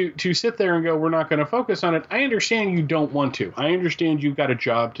 so to sit there and go, we're not going to focus on it, I understand you don't want to. I understand you've got a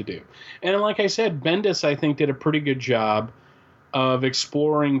job to do. And like I said, Bendis, I think, did a pretty good job of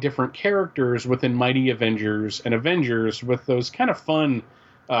exploring different characters within Mighty Avengers and Avengers with those kind of fun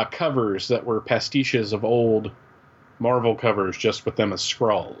covers that were pastiches of old Marvel covers, just with them as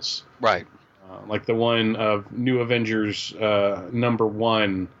Skrulls. Right. Like the one of New Avengers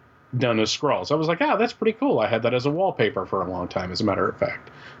 #1 done as Skrulls. I was like, that's pretty cool. I had that as a wallpaper for a long time, as a matter of fact,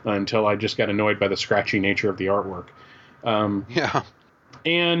 until I just got annoyed by the scratchy nature of the artwork. Yeah.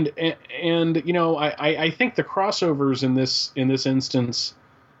 And you know, I think the crossovers in this instance,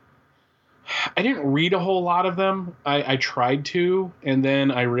 I didn't read a whole lot of them. I tried to, and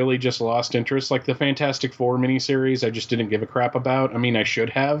then I really just lost interest. Like the Fantastic Four miniseries, I just didn't give a crap about. I mean, I should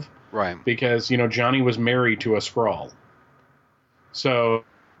have. Right. Because, you know, Johnny was married to a Skrull. So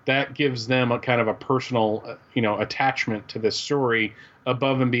that gives them a kind of a personal, attachment to this story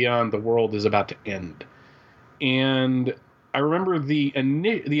above and beyond the world is about to end. And I remember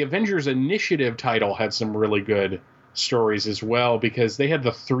the Avengers Initiative title had some really good stories as well, because they had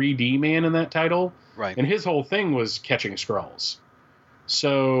the 3D man in that title. Right. And his whole thing was catching Skrulls.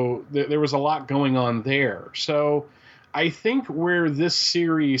 So there was a lot going on there. So I think where this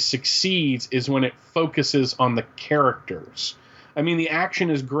series succeeds is when it focuses on the characters. I mean, the action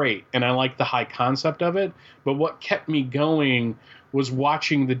is great, and I like the high concept of it, but what kept me going was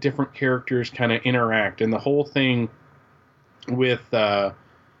watching the different characters kind of interact, and the whole thing with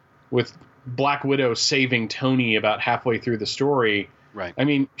Black Widow saving Tony about halfway through the story. Right. I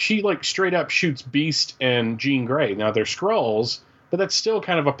mean, she like straight up shoots Beast and Jean Grey. Now they're Skrulls, but that's still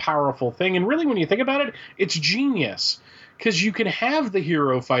kind of a powerful thing. And really, when you think about it, it's genius, because you can have the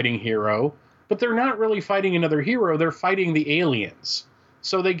hero fighting hero, but they're not really fighting another hero. They're fighting the aliens.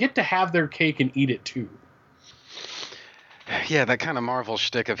 So they get to have their cake and eat it too. Yeah, that kind of Marvel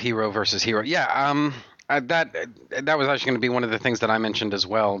shtick of hero versus hero. Yeah, that was actually going to be one of the things that I mentioned as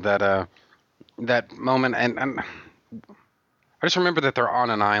well. That moment, and I just remember that they're on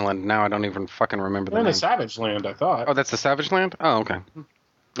an island. Now I don't even fucking remember the In name. the Savage Land, I thought. Oh, that's the Savage Land? Oh, okay.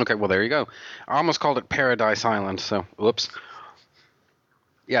 Okay, well, there you go. I almost called it Paradise Island, so whoops.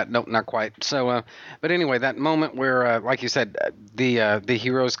 Yeah, no, not quite. So, but anyway, that moment where, like you said, the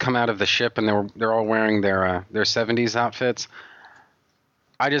heroes come out of the ship and they're all wearing their 70s outfits.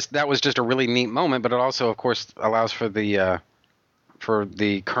 That was just a really neat moment, but it also, of course, allows for the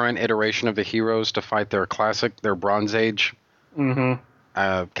current iteration of the heroes to fight their Bronze Age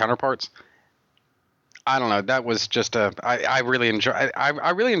counterparts. I don't know. That was just I really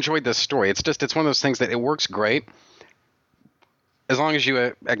enjoyed this story. It's one of those things that it works great as long as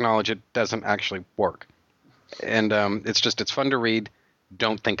you acknowledge it doesn't actually work. And it's fun to read.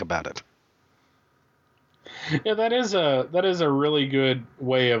 Don't think about it. Yeah, that is a really good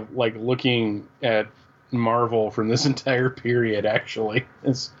way of like looking at Marvel from this entire period. Actually,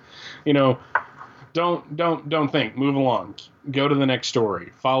 it's, don't think, move along, go to the next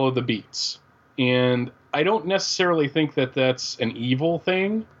story, follow the beats. And I don't necessarily think that that's an evil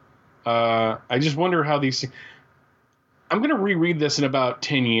thing. I just wonder how these. I'm going to reread this in about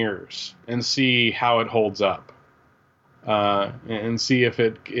 10 years and see how it holds up. And see if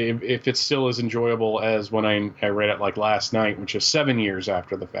it's still as enjoyable as when I read it like last night, which is 7 years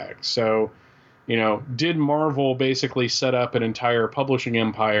after the fact. So, did Marvel basically set up an entire publishing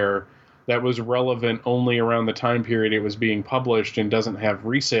empire that was relevant only around the time period it was being published and doesn't have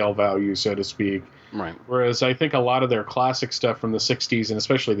resale value, so to speak? Right. Whereas I think a lot of their classic stuff from the 60s and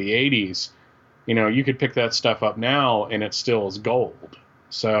especially the 80s, you could pick that stuff up now and it still is gold.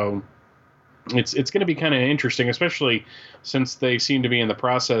 So it's going to be kind of interesting, especially since they seem to be in the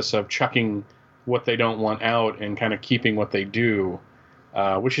process of chucking what they don't want out and kind of keeping what they do,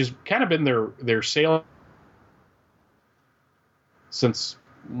 which has kind of been their sale. Since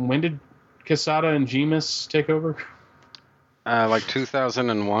when did Quesada and Jemas take over? Like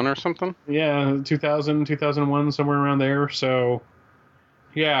 2001 or something? Yeah, 2000, 2001, somewhere around there. So,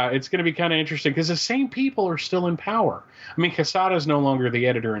 Yeah, it's going to be kind of interesting because the same people are still in power. I mean, Quesada is no longer the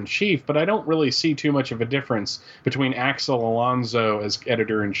editor-in-chief, but I don't really see too much of a difference between Axel Alonso as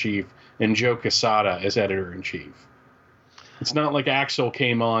editor-in-chief and Joe Quesada as editor-in-chief. It's not like Axel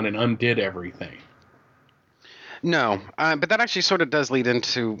came on and undid everything. No, but that actually sort of does lead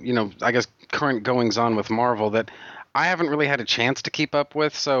into, I guess, current goings-on with Marvel that I haven't really had a chance to keep up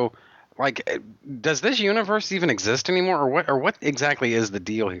with, so... Like, does this universe even exist anymore, or what exactly is the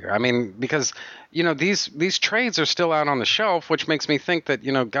deal here? I mean, because these trades are still out on the shelf, which makes me think that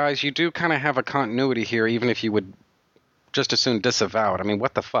guys, you do kind of have a continuity here, even if you would just as soon disavow it. I mean,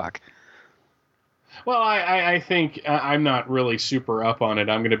 what the fuck? Well, I think I'm not really super up on it.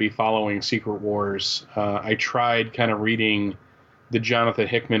 I'm going to be following Secret Wars. I tried kind of reading the Jonathan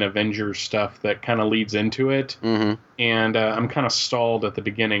Hickman Avengers stuff that kind of leads into it. Mm-hmm. And I'm kind of stalled at the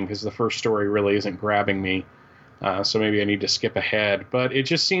beginning because the first story really isn't grabbing me. So maybe I need to skip ahead. But it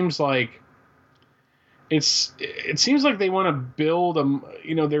just seems like it seems like they want to build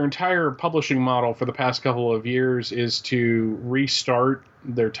their entire publishing model for the past couple of years is to restart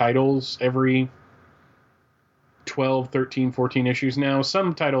their titles every 12, 13, 14 issues now.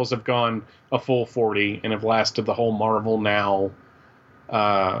 Some titles have gone a full 40 and have lasted the whole Marvel Now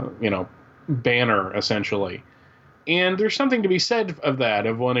banner, essentially. And there's something to be said of that,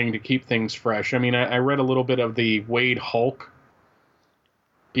 of wanting to keep things fresh. I mean, I read a little bit of the Wade Hulk.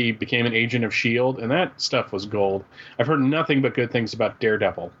 He became an agent of S.H.I.E.L.D., and that stuff was gold. I've heard nothing but good things about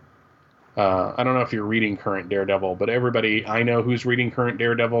Daredevil. I don't know if you're reading current Daredevil, but everybody I know who's reading current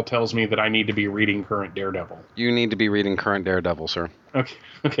Daredevil tells me that I need to be reading current Daredevil. You need to be reading current Daredevil, sir.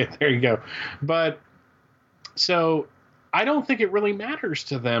 Okay, there you go. But, so... I don't think it really matters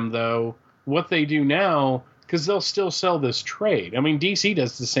to them, though, what they do now, because they'll still sell this trade. I mean, DC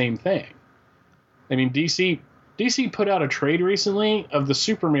does the same thing. I mean, DC put out a trade recently of the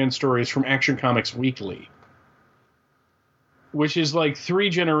Superman stories from Action Comics Weekly, which is like 3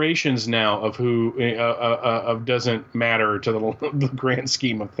 generations now of who of doesn't matter to the grand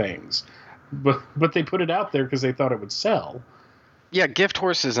scheme of things. But they put it out there because they thought it would sell. Yeah, gift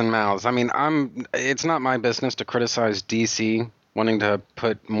horses and mouths. I mean, it's not my business to criticize DC wanting to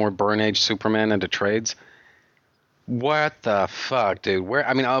put more Burn Age Superman into trades. What the fuck, dude?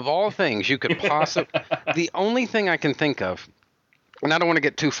 Of all things you could possibly... The only thing I can think of, and I don't want to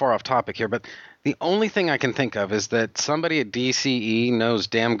get too far off topic here, but the only thing I can think of is that somebody at DCE knows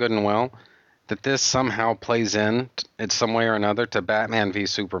damn good and well that this somehow plays in some way or another to Batman v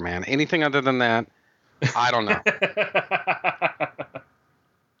Superman. Anything other than that, I don't know.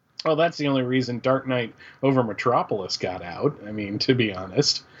 Well, that's the only reason Dark Knight over Metropolis got out. I mean, to be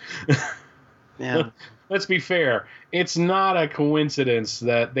honest. Yeah. Let's be fair. It's not a coincidence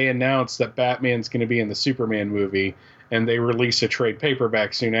that they announced that Batman's going to be in the Superman movie, and they release a trade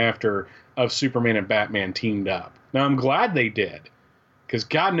paperback soon after of Superman and Batman teamed up. Now, I'm glad they did, because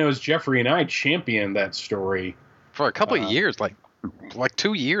God knows Jeffrey and I championed that story. For a couple of years, like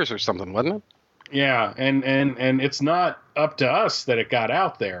 2 years or something, wasn't it? Yeah, and it's not up to us that it got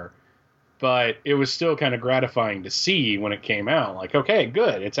out there, but it was still kind of gratifying to see when it came out. Like, okay,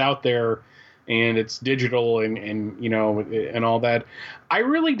 good, it's out there, and it's digital, and all that. I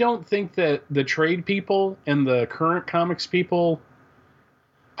really don't think that the trade people and the current comics people,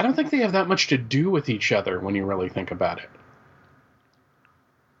 I don't think they have that much to do with each other when you really think about it.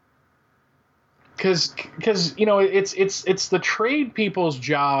 Because it's the trade people's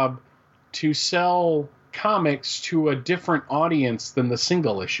job to sell comics to a different audience than the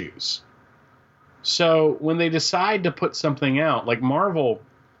single issues. So when they decide to put something out, like Marvel,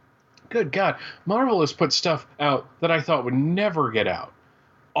 good God, Marvel has put stuff out that I thought would never get out.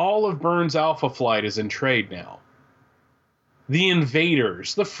 All of Byrne's Alpha Flight is in trade now. The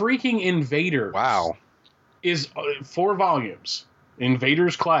Invaders, the freaking Invaders. Wow. Is 4 volumes.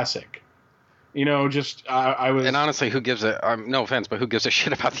 Invaders Classic. I was... And honestly, who gives a... no offense, but who gives a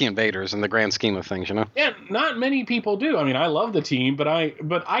shit about the Invaders in the grand scheme of things, Yeah, not many people do. I mean, I love the team, but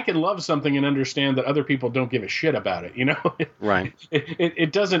I can love something and understand that other people don't give a shit about it, Right.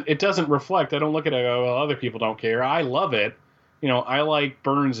 It doesn't reflect. I don't look at it and go, well, other people don't care. I love it. I like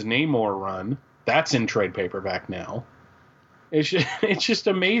Byrne's Namor run. That's in trade paperback now. It's just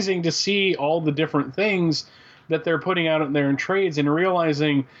amazing to see all the different things that they're putting out there in trades and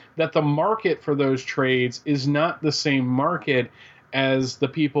realizing that the market for those trades is not the same market as the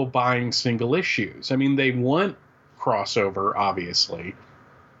people buying single issues. I mean, they want crossover, obviously.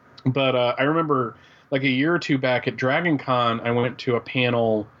 But I remember like a year or two back at Dragon Con, I went to a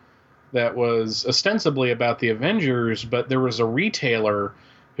panel that was ostensibly about the Avengers, but there was a retailer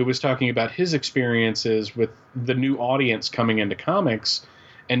who was talking about his experiences with the new audience coming into comics.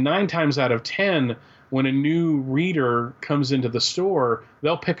 And 9 times out of 10, when a new reader comes into the store,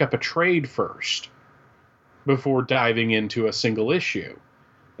 they'll pick up a trade first before diving into a single issue.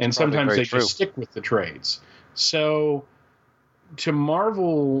 And sometimes they just stick with the trades. So to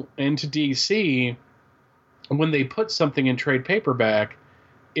Marvel and to DC, when they put something in trade paperback,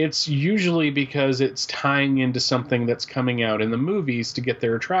 it's usually because it's tying into something that's coming out in the movies to get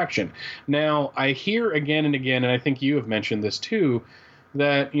their attraction. Now, I hear again and again, and I think you have mentioned this too,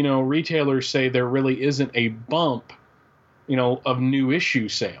 that, retailers say there really isn't a bump, of new issue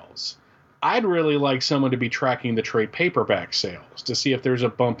sales. I'd really like someone to be tracking the trade paperback sales to see if there's a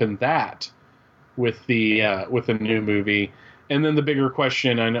bump in that with the new movie. And then the bigger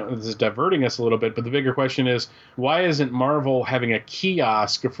question, I know this is diverting us a little bit, but the bigger question is, why isn't Marvel having a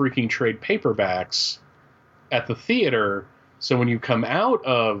kiosk of freaking trade paperbacks at the theater? So when you come out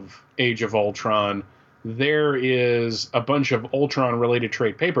of Age of Ultron, there is a bunch of Ultron-related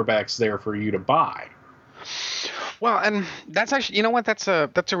trade paperbacks there for you to buy. Well, and that's actually, that's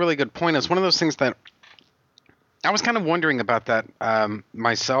a really good point. It's one of those things that I was kind of wondering about that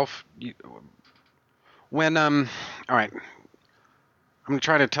myself. When, all right. I'm going to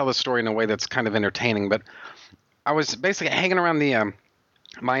try to tell the story in a way that's kind of entertaining, but I was basically hanging around the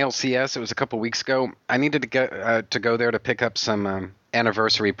my LCS. It was a couple weeks ago. I needed to go there to pick up some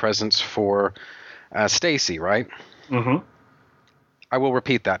anniversary presents for Stacy, right? Mm-hmm. I will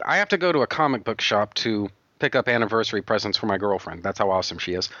repeat that. I have to go to a comic book shop to pick up anniversary presents for my girlfriend. That's how awesome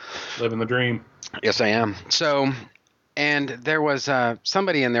she is. Living the dream. Yes, I am. So... And there was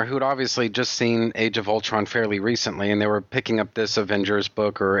somebody in there who had obviously just seen Age of Ultron fairly recently, and they were picking up this Avengers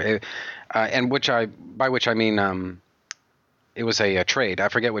book, by which I mean it was a trade. I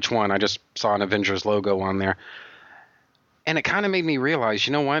forget which one. I just saw an Avengers logo on there, and it kind of made me realize,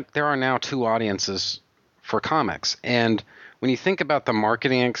 you know what? There are now 2 audiences for comics, and when you think about the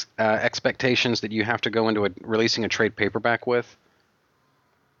marketing expectations that you have to go into releasing a trade paperback with,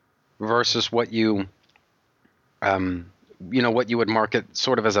 versus what you what you would market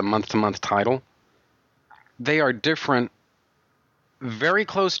sort of as a month-to-month title, they are different, very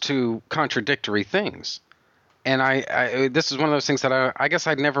close to contradictory things. And I this is one of those things that I guess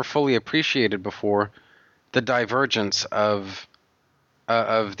I'd never fully appreciated before, the divergence of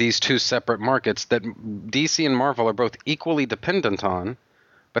these 2 separate markets that DC and Marvel are both equally dependent on,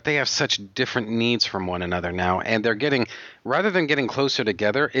 but they have such different needs from one another now. And they're getting, rather than getting closer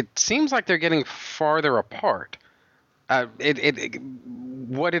together, it seems like they're getting farther apart.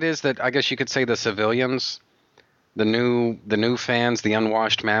 What it is that I guess you could say the civilians, the new fans, the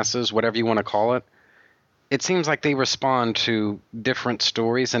unwashed masses, whatever you want to call it, it seems like they respond to different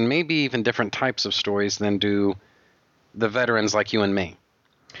stories and maybe even different types of stories than do the veterans like you and me.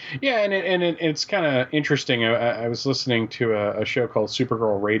 Yeah, and it's kind of interesting. I was listening to a show called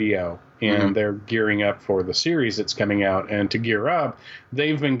Supergirl Radio, and they're gearing up for the series that's coming out. And to gear up,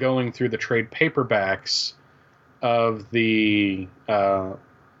 they've been going through the trade paperbacks of the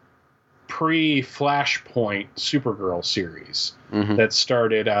pre-Flashpoint Supergirl series that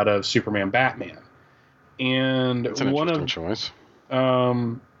started out of Superman Batman. And that's an interesting choice.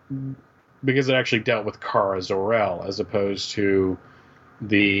 Because it actually dealt with Kara Zor-El as opposed to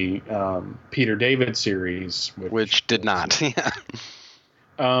the Peter David series, which did not.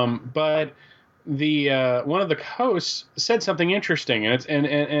 But the one of the hosts said something interesting,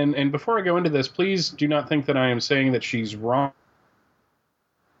 and before I go into this, please do not think that I am saying that she's wrong.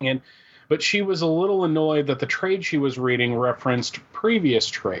 But she was a little annoyed that the trade she was reading referenced previous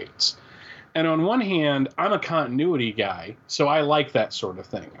trades. And on one hand, I'm a continuity guy, so I like that sort of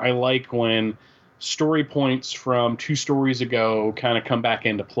thing. I like when story points from 2 stories ago kind of come back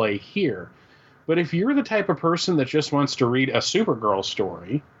into play here. But if you're the type of person that just wants to read a Supergirl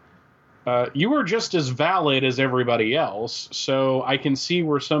story, you are just as valid as everybody else. So I can see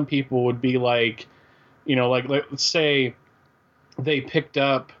where some people would be like, like let's say they picked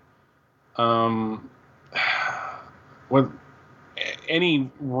up the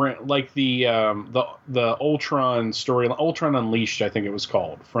Ultron story, Ultron Unleashed, I think it was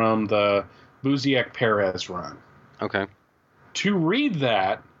called, from the Busiek Perez run. Okay. To read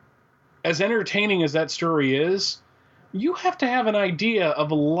that, as entertaining as that story is, you have to have an idea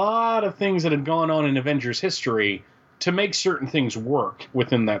of a lot of things that have gone on in Avengers history to make certain things work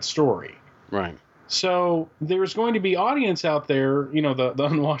within that story. Right. So there's going to be audience out there, the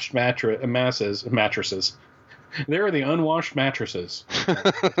unwashed mattresses. There are the unwashed mattresses.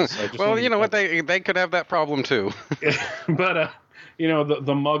 Well, you know what? They could have that problem too. But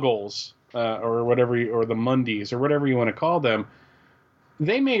the Muggles or whatever, or the Mundies or whatever you want to call them,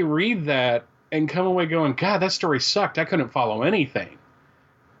 they may read that and come away going, God, that story sucked. I couldn't follow anything.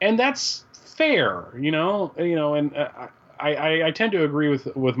 And that's fair, and I tend to agree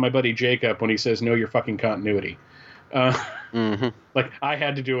with my buddy Jacob when he says, know your fucking continuity. Like, I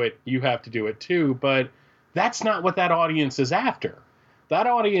had to do it, you have to do it too, but that's not what that audience is after. That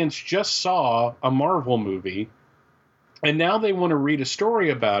audience just saw a Marvel movie, and now they want to read a story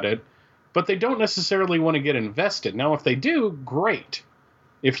about it, but they don't necessarily want to get invested. Now, if they do, great.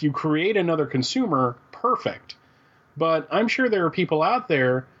 If you create another consumer, perfect. But I'm sure there are people out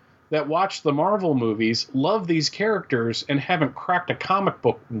there that watch the Marvel movies, love these characters, and haven't cracked a comic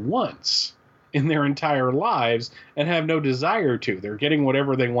book once in their entire lives and have no desire to. They're getting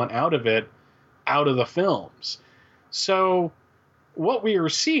whatever they want out of it, out of the films. So what we are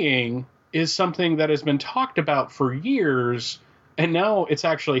seeing is something that has been talked about for years, and now it's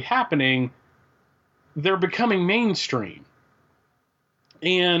actually happening. They're becoming mainstream.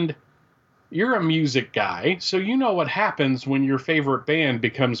 And you're a music guy, so you know what happens when your favorite band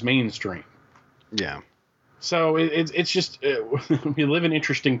becomes mainstream. Yeah. So it's just, we live in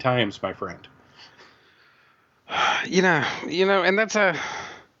interesting times, my friend. And that's on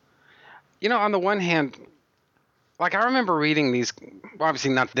the one hand, like, I remember reading these,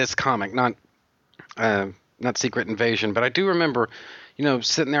 obviously not this comic, not Secret Invasion, but I do remember,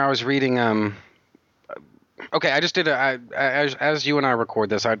 sitting there, I was reading, okay, I just did as you and I record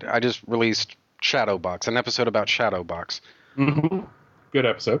this, I just released Shadowbox, an episode about Shadowbox. Mm-hmm. Good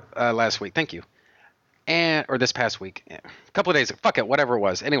episode. Last week, thank you. Or this past week. A couple of days, fuck it, whatever it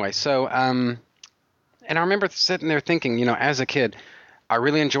was. Anyway, so, and I remember sitting there thinking, as a kid, I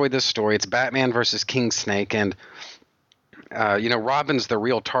really enjoyed this story. It's Batman versus King Snake, and, Robin's the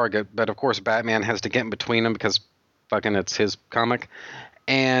real target, but of course Batman has to get in between them because fucking it's his comic.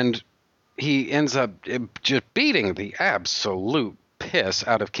 And he ends up just beating the absolute piss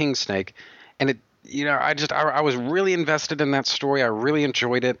out of King Snake. And I was really invested in that story. I really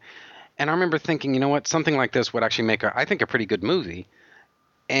enjoyed it. And I remember thinking, something like this would actually make I think a pretty good movie.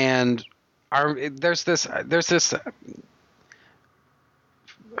 And there's this I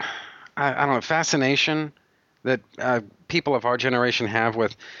don't know, fascination that people of our generation have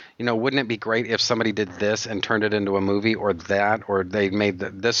with, wouldn't it be great if somebody did this and turned it into a movie, or that, or they made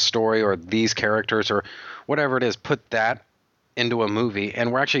this story or these characters or whatever it is, put that into a movie.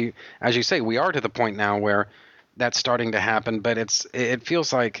 And we're actually, as you say, we are to the point now where that's starting to happen, but it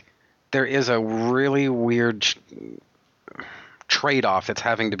feels like there is a really weird trade-off that's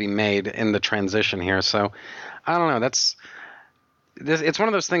having to be made in the transition here. So I don't know, it's one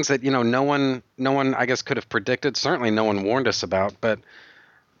of those things that, no one I guess could have predicted. Certainly no one warned us about, but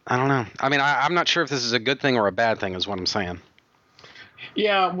I don't know. I mean, I'm not sure if this is a good thing or a bad thing is what I'm saying.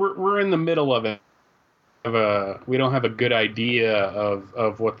 Yeah, we're in the middle of it. We don't have a good idea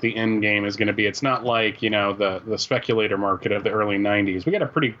of what the end game is going to be. It's not like, the speculator market of the early 90s. We got a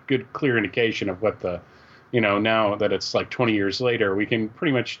pretty good, clear indication of what now that it's like 20 years later, we can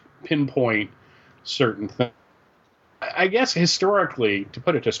pretty much pinpoint certain things. I guess historically, to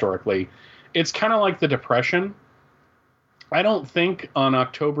put it historically, it's kind of like the Depression. I don't think on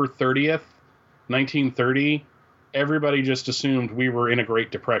October 30th, 1930, everybody just assumed we were in a Great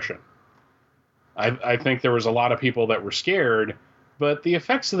Depression. I think there was a lot of people that were scared, but the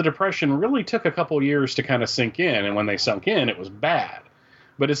effects of the Depression really took a couple years to kind of sink in, and when they sunk in, it was bad.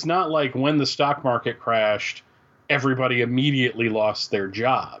 But it's not like when the stock market crashed, everybody immediately lost their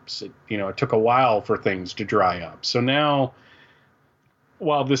jobs. It took a while for things to dry up. So now,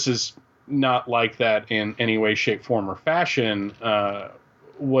 while this is not like that in any way, shape, form, or fashion,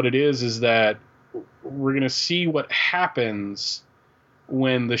 what it is that we're going to see what happens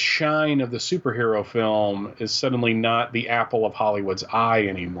when the shine of the superhero film is suddenly not the apple of Hollywood's eye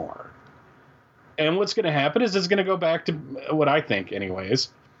anymore. And what's going to happen is it's going to go back to what I think, anyways,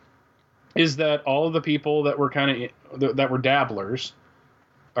 is that all of the people that were that were dabblers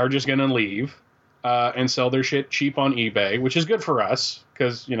are just going to leave and sell their shit cheap on eBay, which is good for us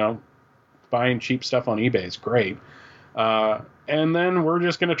because, buying cheap stuff on eBay is great. And then we're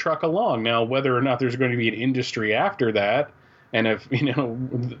just going to truck along. Now, whether or not there's going to be an industry after that, and if,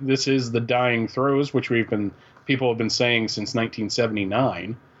 this is the dying throes, which people have been saying since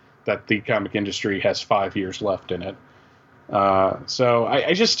 1979, that the comic industry has 5 years left in it. So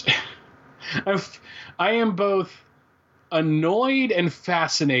I am both annoyed and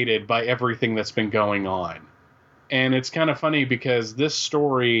fascinated by everything that's been going on. And it's kind of funny because this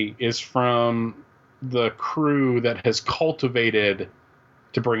story is from the crew that has cultivated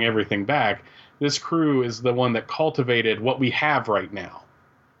to bring everything back. This crew is the one that cultivated what we have right now.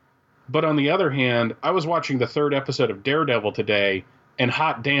 But on the other hand, I was watching the 3rd episode of Daredevil today, and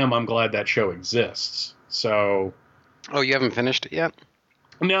hot damn, I'm glad that show exists. So... Oh, you haven't finished it yet?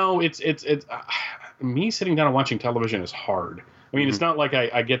 No, it's me sitting down and watching television is hard. I mean, it's not like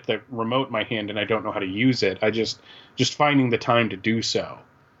I get the remote in my hand and I don't know how to use it. I just finding the time to do so.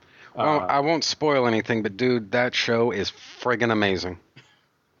 Well, I won't spoil anything, but dude, that show is friggin' amazing.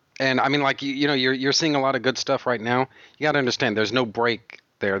 And I mean, like you know, you're seeing a lot of good stuff right now. You got to understand, there's no break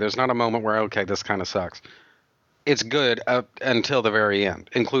there. There's not a moment where okay, this kind of sucks. It's good up until the very end,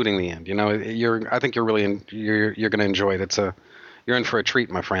 including the end. You know, I think you're really you're going to enjoy it. You're in for a treat,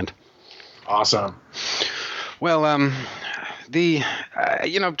 my friend. Awesome. Well, you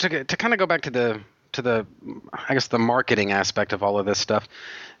know, to kind of go back to the I guess the marketing aspect of all of this stuff.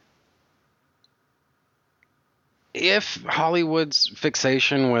 If Hollywood's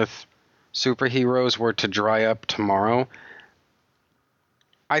fixation with superheroes were to dry up tomorrow,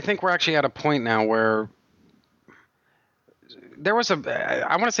 I think we're actually at a point now where there was I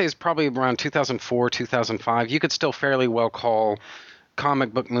want to say it's probably around 2004, 2005. You could still fairly well call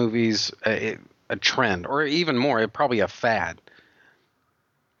comic book movies a trend, or even more, probably a fad.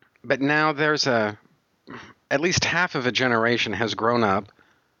 But now there's at least half of a generation has grown up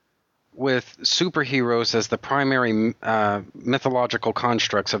with superheroes as the primary mythological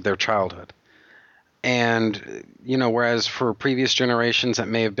constructs of their childhood. And, you know, whereas for previous generations it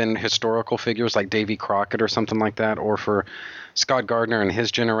may have been historical figures like Davy Crockett or something like that, or for Scott Gardner and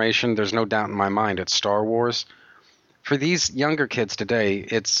his generation, there's no doubt in my mind it's Star Wars. For these younger kids today,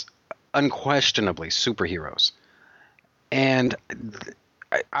 it's unquestionably superheroes. And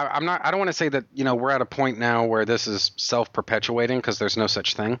I don't want to say that, you know, we're at a point now where this is self-perpetuating, because there's no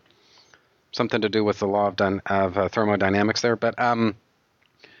such thing. Something to do with the law of thermodynamics there. But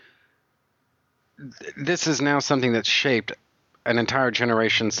this is now something that's shaped an entire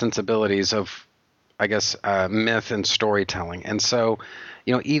generation's sensibilities of, I guess, myth and storytelling. And so,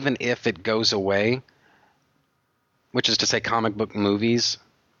 you know, even if it goes away, which is to say comic book movies,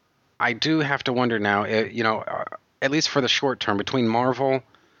 I do have to wonder now, you know, at least for the short term, between Marvel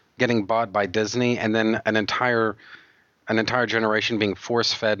getting bought by Disney and then an entire generation being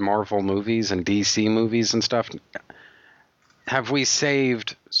force-fed Marvel movies and DC movies and stuff, have we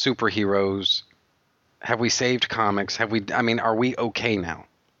saved superheroes? Have we saved comics? Are we okay now?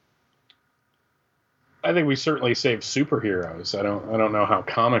 I think we certainly saved superheroes. I don't know how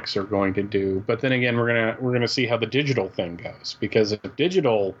comics are going to do, but then again, we're gonna see how the digital thing goes, because if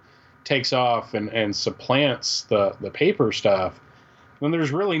digital takes off and supplants the paper stuff, then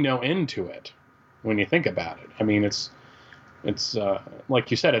there's really no end to it when you think about it. I mean, it's like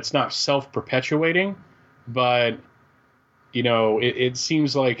you said, it's not self-perpetuating, but you know, it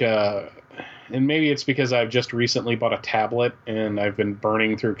seems like and maybe it's because I've just recently bought a tablet and I've been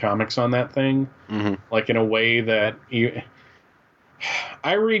burning through comics on that thing, like in a way that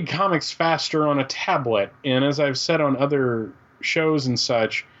I read comics faster on a tablet. And as I've said on other shows and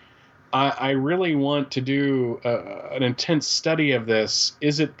such, I really want to do an intense study of this.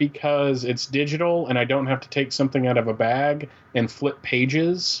 Is it because it's digital and I don't have to take something out of a bag and flip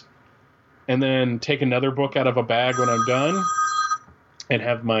pages and then take another book out of a bag when I'm done and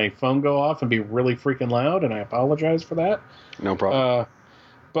have my phone go off and be really freaking loud? And I apologize for that. No problem.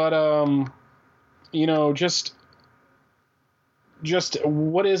 But you know, just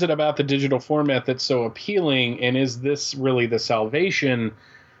what is it about the digital format that's so appealing? And is this really the salvation?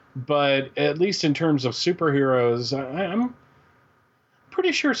 But at least in terms of superheroes, I'm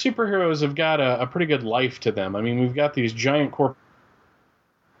pretty sure superheroes have got a pretty good life to them. I mean, we've got these giant corporations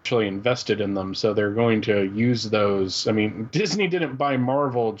actually invested in them, so they're going to use those. I mean, Disney didn't buy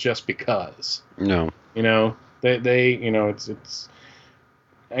Marvel just because. No. You know, they you know, it's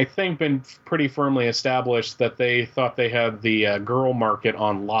I think been pretty firmly established that they thought they had the girl market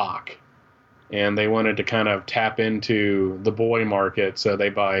on lock. And they wanted to kind of tap into the boy market, so they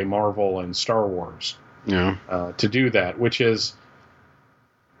buy Marvel and Star Wars to do that, which is,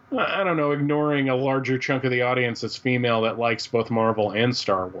 I don't know, ignoring a larger chunk of the audience that's female that likes both Marvel and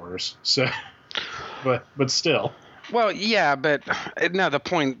Star Wars. So, but still. Well, yeah, but no, the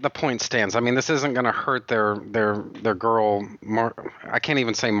point stands. I mean, this isn't going to hurt their girl. I can't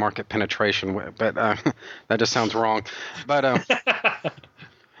even say market penetration, but that just sounds wrong. But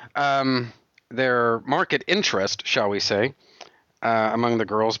their market interest, shall we say, among the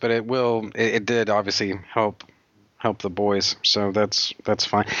girls, but it did obviously help the boys, so that's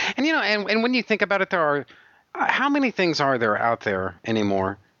fine. And you know, and when you think about it, there are how many things are there out there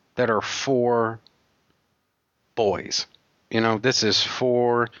anymore that are for boys? You know, this is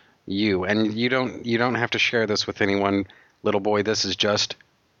for you, and you don't have to share this with anyone, little boy. This is just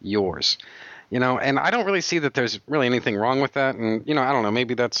yours. You know, and I don't really see that there's really anything wrong with that. And, you know, I don't know,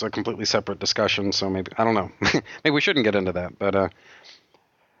 maybe that's a completely separate discussion. So maybe, I don't know, maybe we shouldn't get into that. But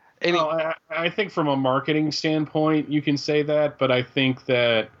I think from a marketing standpoint, you can say that, but I think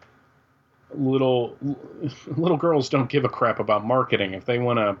that little girls don't give a crap about marketing. If they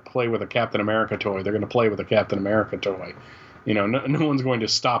want to play with a Captain America toy, they're going to play with a Captain America toy. No one's going to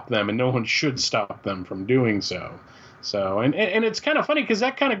stop them, and no one should stop them from doing so. So, and it's kind of funny because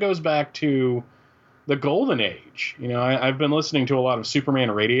that kind of goes back to the golden age. I've been listening to a lot of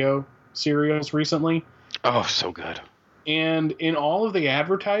Superman radio serials recently. Oh, so good. And in all of the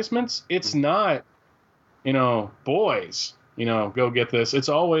advertisements, it's not, boys, go get this. It's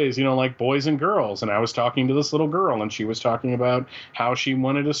always, like boys and girls. And I was talking to this little girl, and she was talking about how she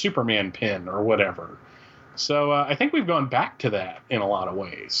wanted a Superman pin or whatever. So I think we've gone back to that in a lot of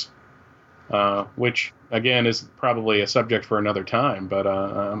ways, which, again, is probably a subject for another time. But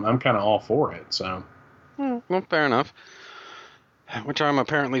I'm kind of all for it. So, well, fair enough. Which I'm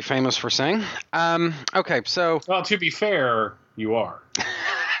apparently famous for saying. Okay, so... Well, to be fair, you are.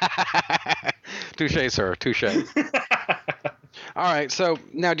 Touche, sir. Touche. All right, so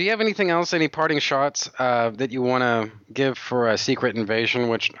now do you have anything else, any parting shots that you want to give for a Secret Invasion,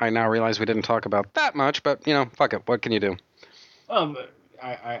 which I now realize we didn't talk about that much, but, fuck it. What can you do?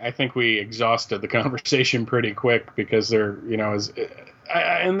 I think we exhausted the conversation pretty quick because there,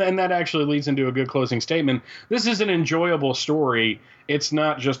 and that actually leads into a good closing statement. This is an enjoyable story. It's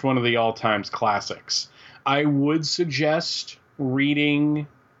not just one of the all-time classics. I would suggest reading,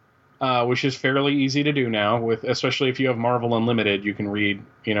 which is fairly easy to do now, especially if you have Marvel Unlimited, you can read,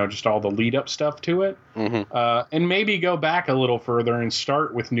 just all the lead-up stuff to it. Mm-hmm. And maybe go back a little further and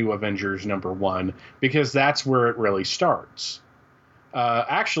start with New Avengers #1, because that's where it really starts.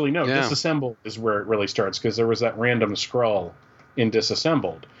 Actually, no, yeah. Disassembled is where it really starts, because there was that random scroll in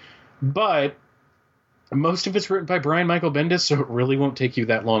Disassembled. But most of it's written by Brian Michael Bendis, so it really won't take you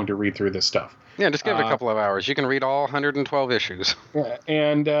that long to read through this stuff. Yeah, just give it a couple of hours. You can read all 112 issues. Yeah,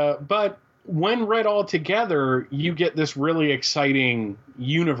 and but when read all together, you get this really exciting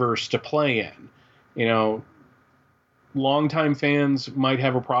universe to play in. Longtime fans might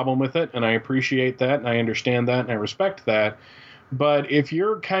have a problem with it, and I appreciate that, and I understand that, and I respect that. But if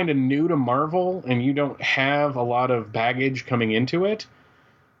you're kind of new to Marvel and you don't have a lot of baggage coming into it,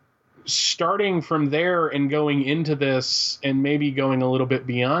 starting from there and going into this and maybe going a little bit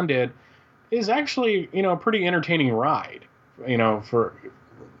beyond it is actually, a pretty entertaining ride, for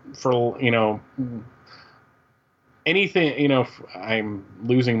anything, I'm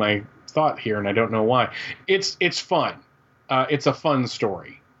losing my thought here and I don't know why. It's fun. It's a fun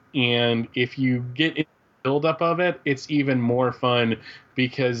story. And if you get in the buildup of it, it's even more fun,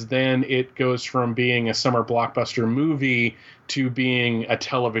 because then it goes from being a summer blockbuster movie to being a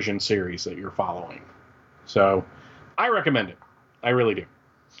television series that you're following. So I recommend it. I really do.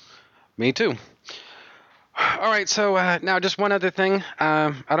 Me too. All right, so now just one other thing.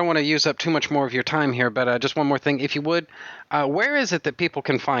 I don't want to use up too much more of your time here, but just one more thing, if you would. Where is it that people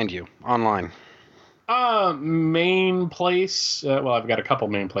can find you online? Main place, well, I've got a couple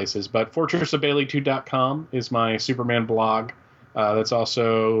main places, but fortressofbailey2.com is my Superman blog. That's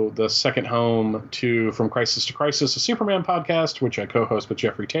also the second home to From Crisis to Crisis, a Superman podcast, which I co-host with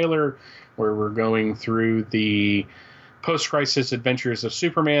Jeffrey Taylor, where we're going through the post-crisis adventures of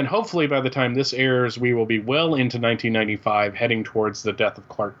Superman. Hopefully by the time this airs, we will be well into 1995, heading towards the death of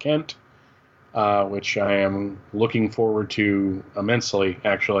Clark Kent, which I am looking forward to immensely.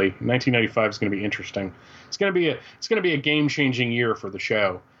 Actually, 1995 is going to be interesting. It's going to be a game-changing year for the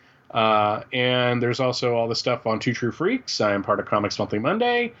show. And there's also all the stuff on Two True Freaks. I am part of Comics Monthly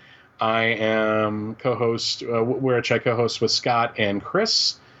Monday. I am co-host, which I co-host with Scott and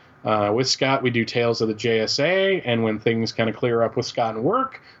Chris. With Scott, we do Tales of the JSA, and when things kind of clear up with Scott and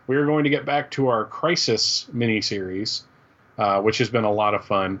work, we're going to get back to our Crisis miniseries, which has been a lot of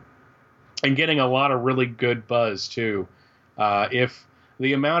fun, and getting a lot of really good buzz, too. If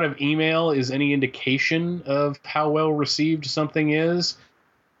the amount of email is any indication of how well-received something is,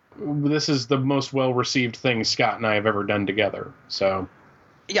 this is the most well-received thing Scott and I have ever done together, so...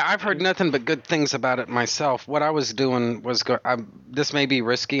 Yeah, I've heard nothing but good things about it myself. What I was doing was, this may be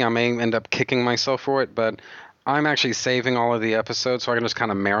risky. I may end up kicking myself for it, but I'm actually saving all of the episodes so I can just kind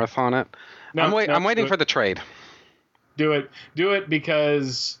of marathon it. I'm waiting for the trade. Do it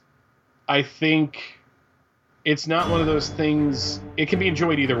because I think it's not one of those things. It can be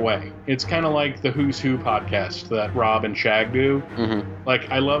enjoyed either way. It's kind of like the Who's Who podcast that Rob and Shag do. Mm-hmm. Like,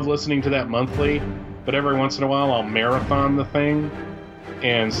 I love listening to that monthly, but every once in a while I'll marathon the thing.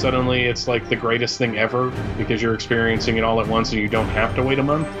 and suddenly it's like the greatest thing ever because you're experiencing it all at once and you don't have to wait a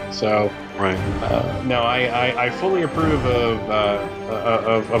month. So, Right. No, I fully approve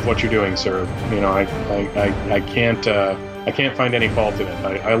of what you're doing, sir. You know, I can't find any fault in it.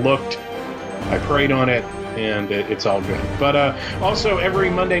 I looked, I prayed on it, and it's all good. But also,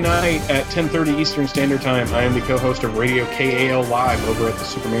 every Monday night at 10:30 Eastern Standard Time, I am the co-host of Radio KAL Live over at the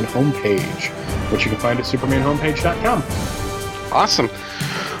Superman homepage, which you can find at supermanhomepage.com. Awesome.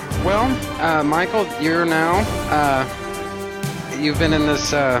 Well, Michael, you're now you've been in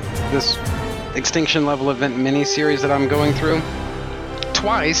this this Extinction Level Event mini-series that I'm going through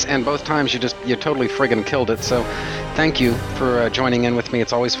twice, and both times you totally friggin' killed it. So thank you for joining in with me.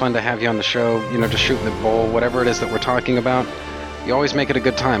 It's always fun to have you on the show, you know, just shooting the bull, whatever it is that we're talking about. You always make it a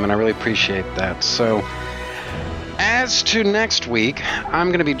good time, and I really appreciate that. So as to next week, I'm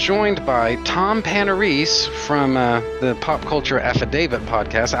going to be joined by Tom Panarese from the Pop Culture Affidavit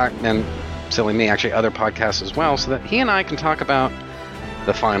podcast, and silly me, actually other podcasts as well, so that he and I can talk about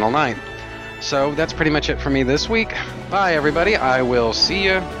The Final Night. So that's pretty much it for me this week. Bye, everybody. I will see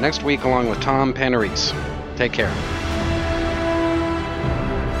you next week along with Tom Panarese. Take care.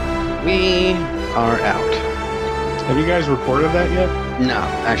 We are out. Have you guys recorded that yet? No,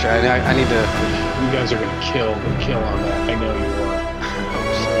 actually, I need to. You guys are going to kill on that. I know you are.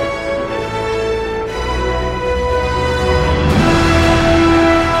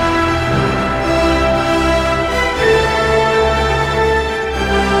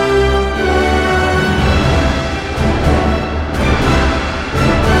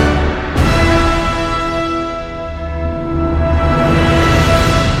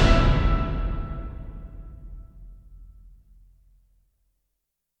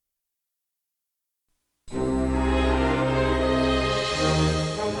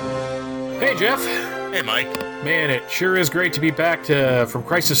 Hey, Jeff. Hey, Mike. Man, it sure is great to be back from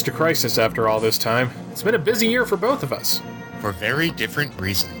crisis to crisis after all this time. It's been a busy year for both of us. For very different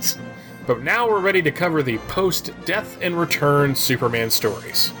reasons. But now we're ready to cover the post-Death and Return Superman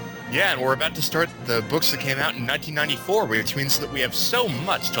stories. Yeah, and we're about to start the books that came out in 1994, which means that we have so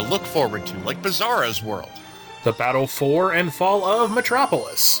much to look forward to, like Bizarro's World, The Battle for and Fall of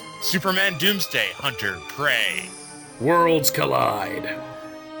Metropolis, Superman Doomsday, Hunter, Prey. Worlds Collide.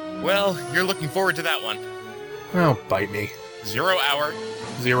 Well, you're looking forward to that one. Oh, bite me. 0 Hour.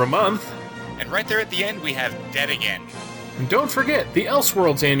 0 Month. And right there at the end, we have Dead Again. And don't forget the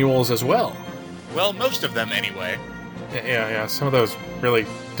Elseworlds annuals as well. Well, most of them anyway. Yeah, some of those really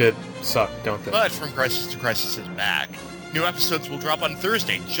did suck, don't they? But From Crisis to Crisis is back. New episodes will drop on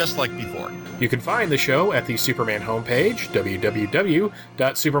Thursday, just like before. You can find the show at the Superman homepage,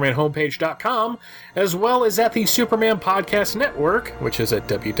 www.supermanhomepage.com, as well as at the Superman Podcast Network, which is at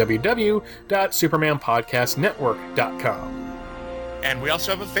www.supermanpodcastnetwork.com. And we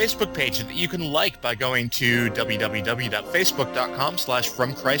also have a Facebook page that you can like by going to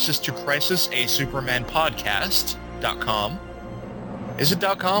www.facebook.com/FromCrisisToCrisis, a Superman Podcast.com. Is it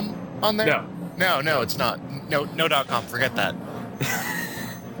 .com on there? No, it's not. No .com. Forget that.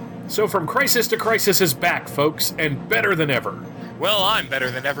 So From Crisis to Crisis is back, folks, and better than ever. Well, I'm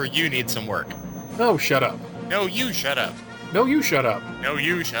better than ever. You need some work. Oh, shut up. No, you shut up. No, you shut up. No,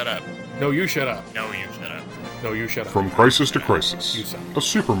 you shut up. No, you shut up. No, you shut up. No, you shut up. From Crisis to Crisis, You suck. a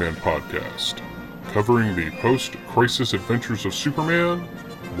Superman podcast, covering the post-crisis adventures of Superman,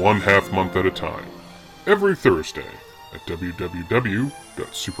 one half-month at a time. Every Thursday at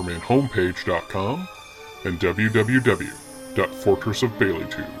www.supermanhomepage.com and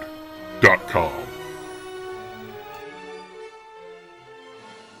www.fortressofbaileytude.com.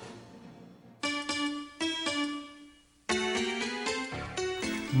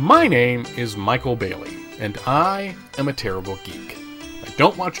 My name is Michael Bailey, and I am a terrible geek. I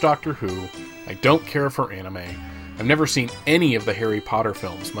don't watch Doctor Who, I don't care for anime, I've never seen any of the Harry Potter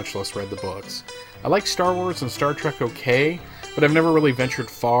films, much less read the books. I like Star Wars and Star Trek okay, but I've never really ventured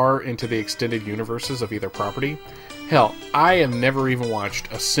far into the extended universes of either property. Hell, I have never even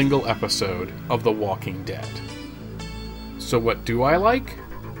watched a single episode of The Walking Dead. So what do I like?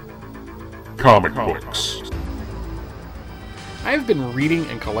 Comic books. I have been reading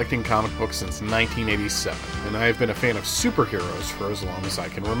and collecting comic books since 1987, and I have been a fan of superheroes for as long as I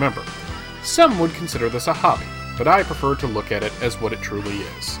can remember. Some would consider this a hobby, but I prefer to look at it as what it truly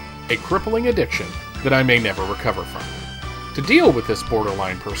is, a crippling addiction that I may never recover from. To deal with this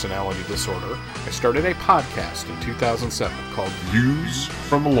borderline personality disorder, I started a podcast in 2007 called Views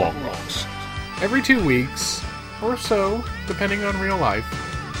from the Long Box. Every 2 weeks, or so, depending on real life,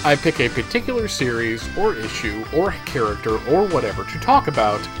 I pick a particular series, or issue, or character, or whatever to talk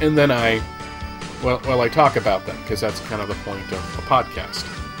about, and then I Well, I talk about them, because that's kind of the point of a podcast.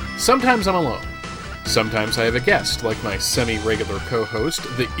 Sometimes I'm alone. Sometimes I have a guest, like my semi-regular co-host,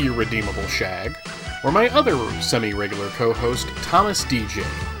 the Irredeemable Shag, or my other semi-regular co-host, Thomas DJ,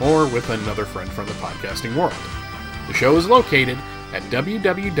 or with another friend from the podcasting world. The show is located at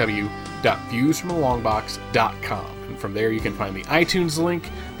www.viewsfromthelongbox.com, and from there you can find the iTunes link,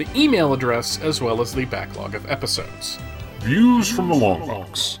 the email address, as well as the backlog of episodes. Views from the Long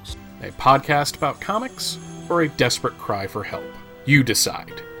Box. A podcast about comics, or a desperate cry for help? You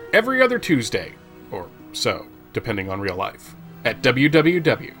decide. Every other Tuesday, or so, depending on real life, at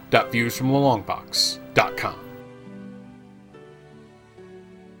www.viewsfromthelongbox.com.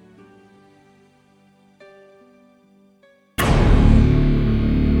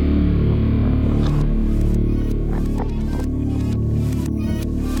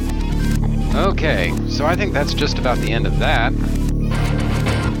 Okay, so I think that's just about the end of that.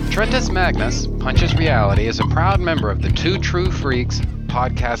 Trentus Magnus, Punches Reality, is a proud member of the Two True Freaks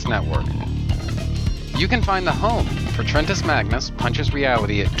podcast network. You can find the home for Trentus Magnus, Punches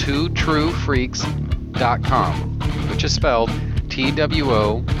Reality at twotruefreaks.com, which is spelled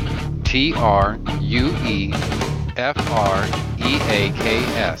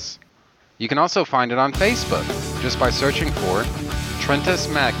TWOTRUEFREAKS. You can also find it on Facebook, just by searching for Trentus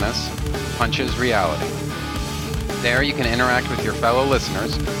Magnus, Punches Reality. There you can interact with your fellow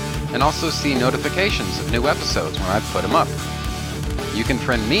listeners and also see notifications of new episodes when I put them up. You can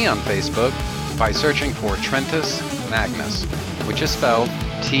friend me on Facebook by searching for Trentus Magnus, which is spelled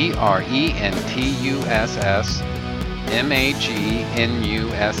TRENTUSSMAGNUSS.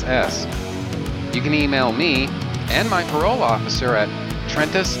 You can email me and my parole officer at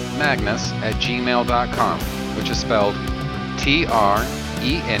trentusmagnus@gmail.com, which is spelled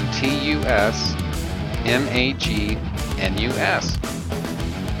TRENTUSMAGNUS.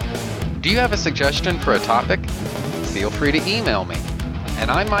 Do you have a suggestion for a topic? Feel free to email me, and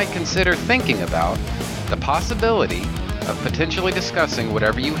I might consider thinking about the possibility of potentially discussing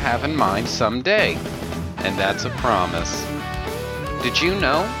whatever you have in mind someday. And that's a promise. Did you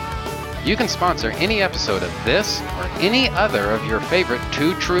know? You can sponsor any episode of this or any other of your favorite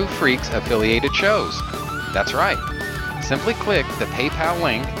Two True Freaks affiliated shows. That's right. Simply click the PayPal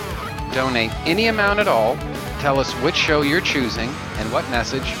link, donate any amount at all, tell us which show you're choosing and what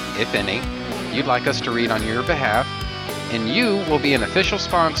message, if any, you'd like us to read on your behalf, and you will be an official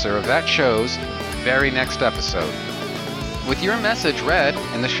sponsor of that show's very next episode, with your message read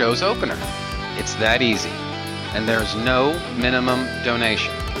in the show's opener. It's that easy, and there's no minimum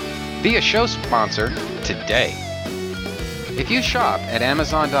donation. Be a show sponsor today. If you shop at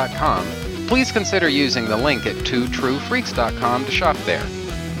Amazon.com, please consider using the link at twotruefreaks.com to shop there.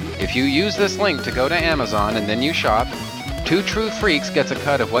 If you use this link to go to Amazon and then you shop, Two True Freaks gets a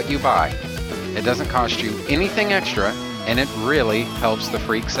cut of what you buy. It doesn't cost you anything extra, and it really helps the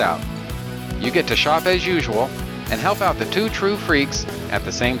freaks out. You get to shop as usual and help out the Two True Freaks at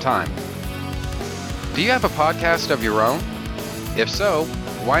the same time. Do you have a podcast of your own? If so,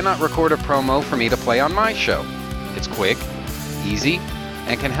 why not record a promo for me to play on my show? It's quick, easy,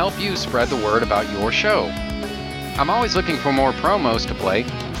 and can help you spread the word about your show. I'm always looking for more promos to play.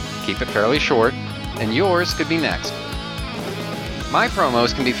 Keep it fairly short, and yours could be next. My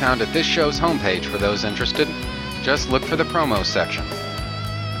promos can be found at this show's homepage for those interested. Just look for the promo section.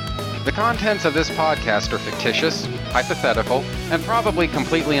 The contents of this podcast are fictitious, hypothetical, and probably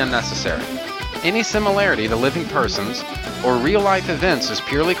completely unnecessary. Any similarity to living persons or real-life events is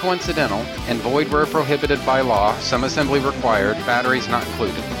purely coincidental and void where prohibited by law, some assembly required, batteries not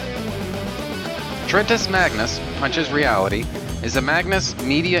included. Trentus Magnus, Punches Reality, is a Magnus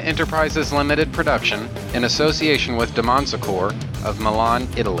Media Enterprises Limited production in association with Demonsacor of Milan,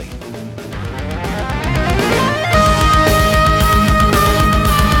 Italy.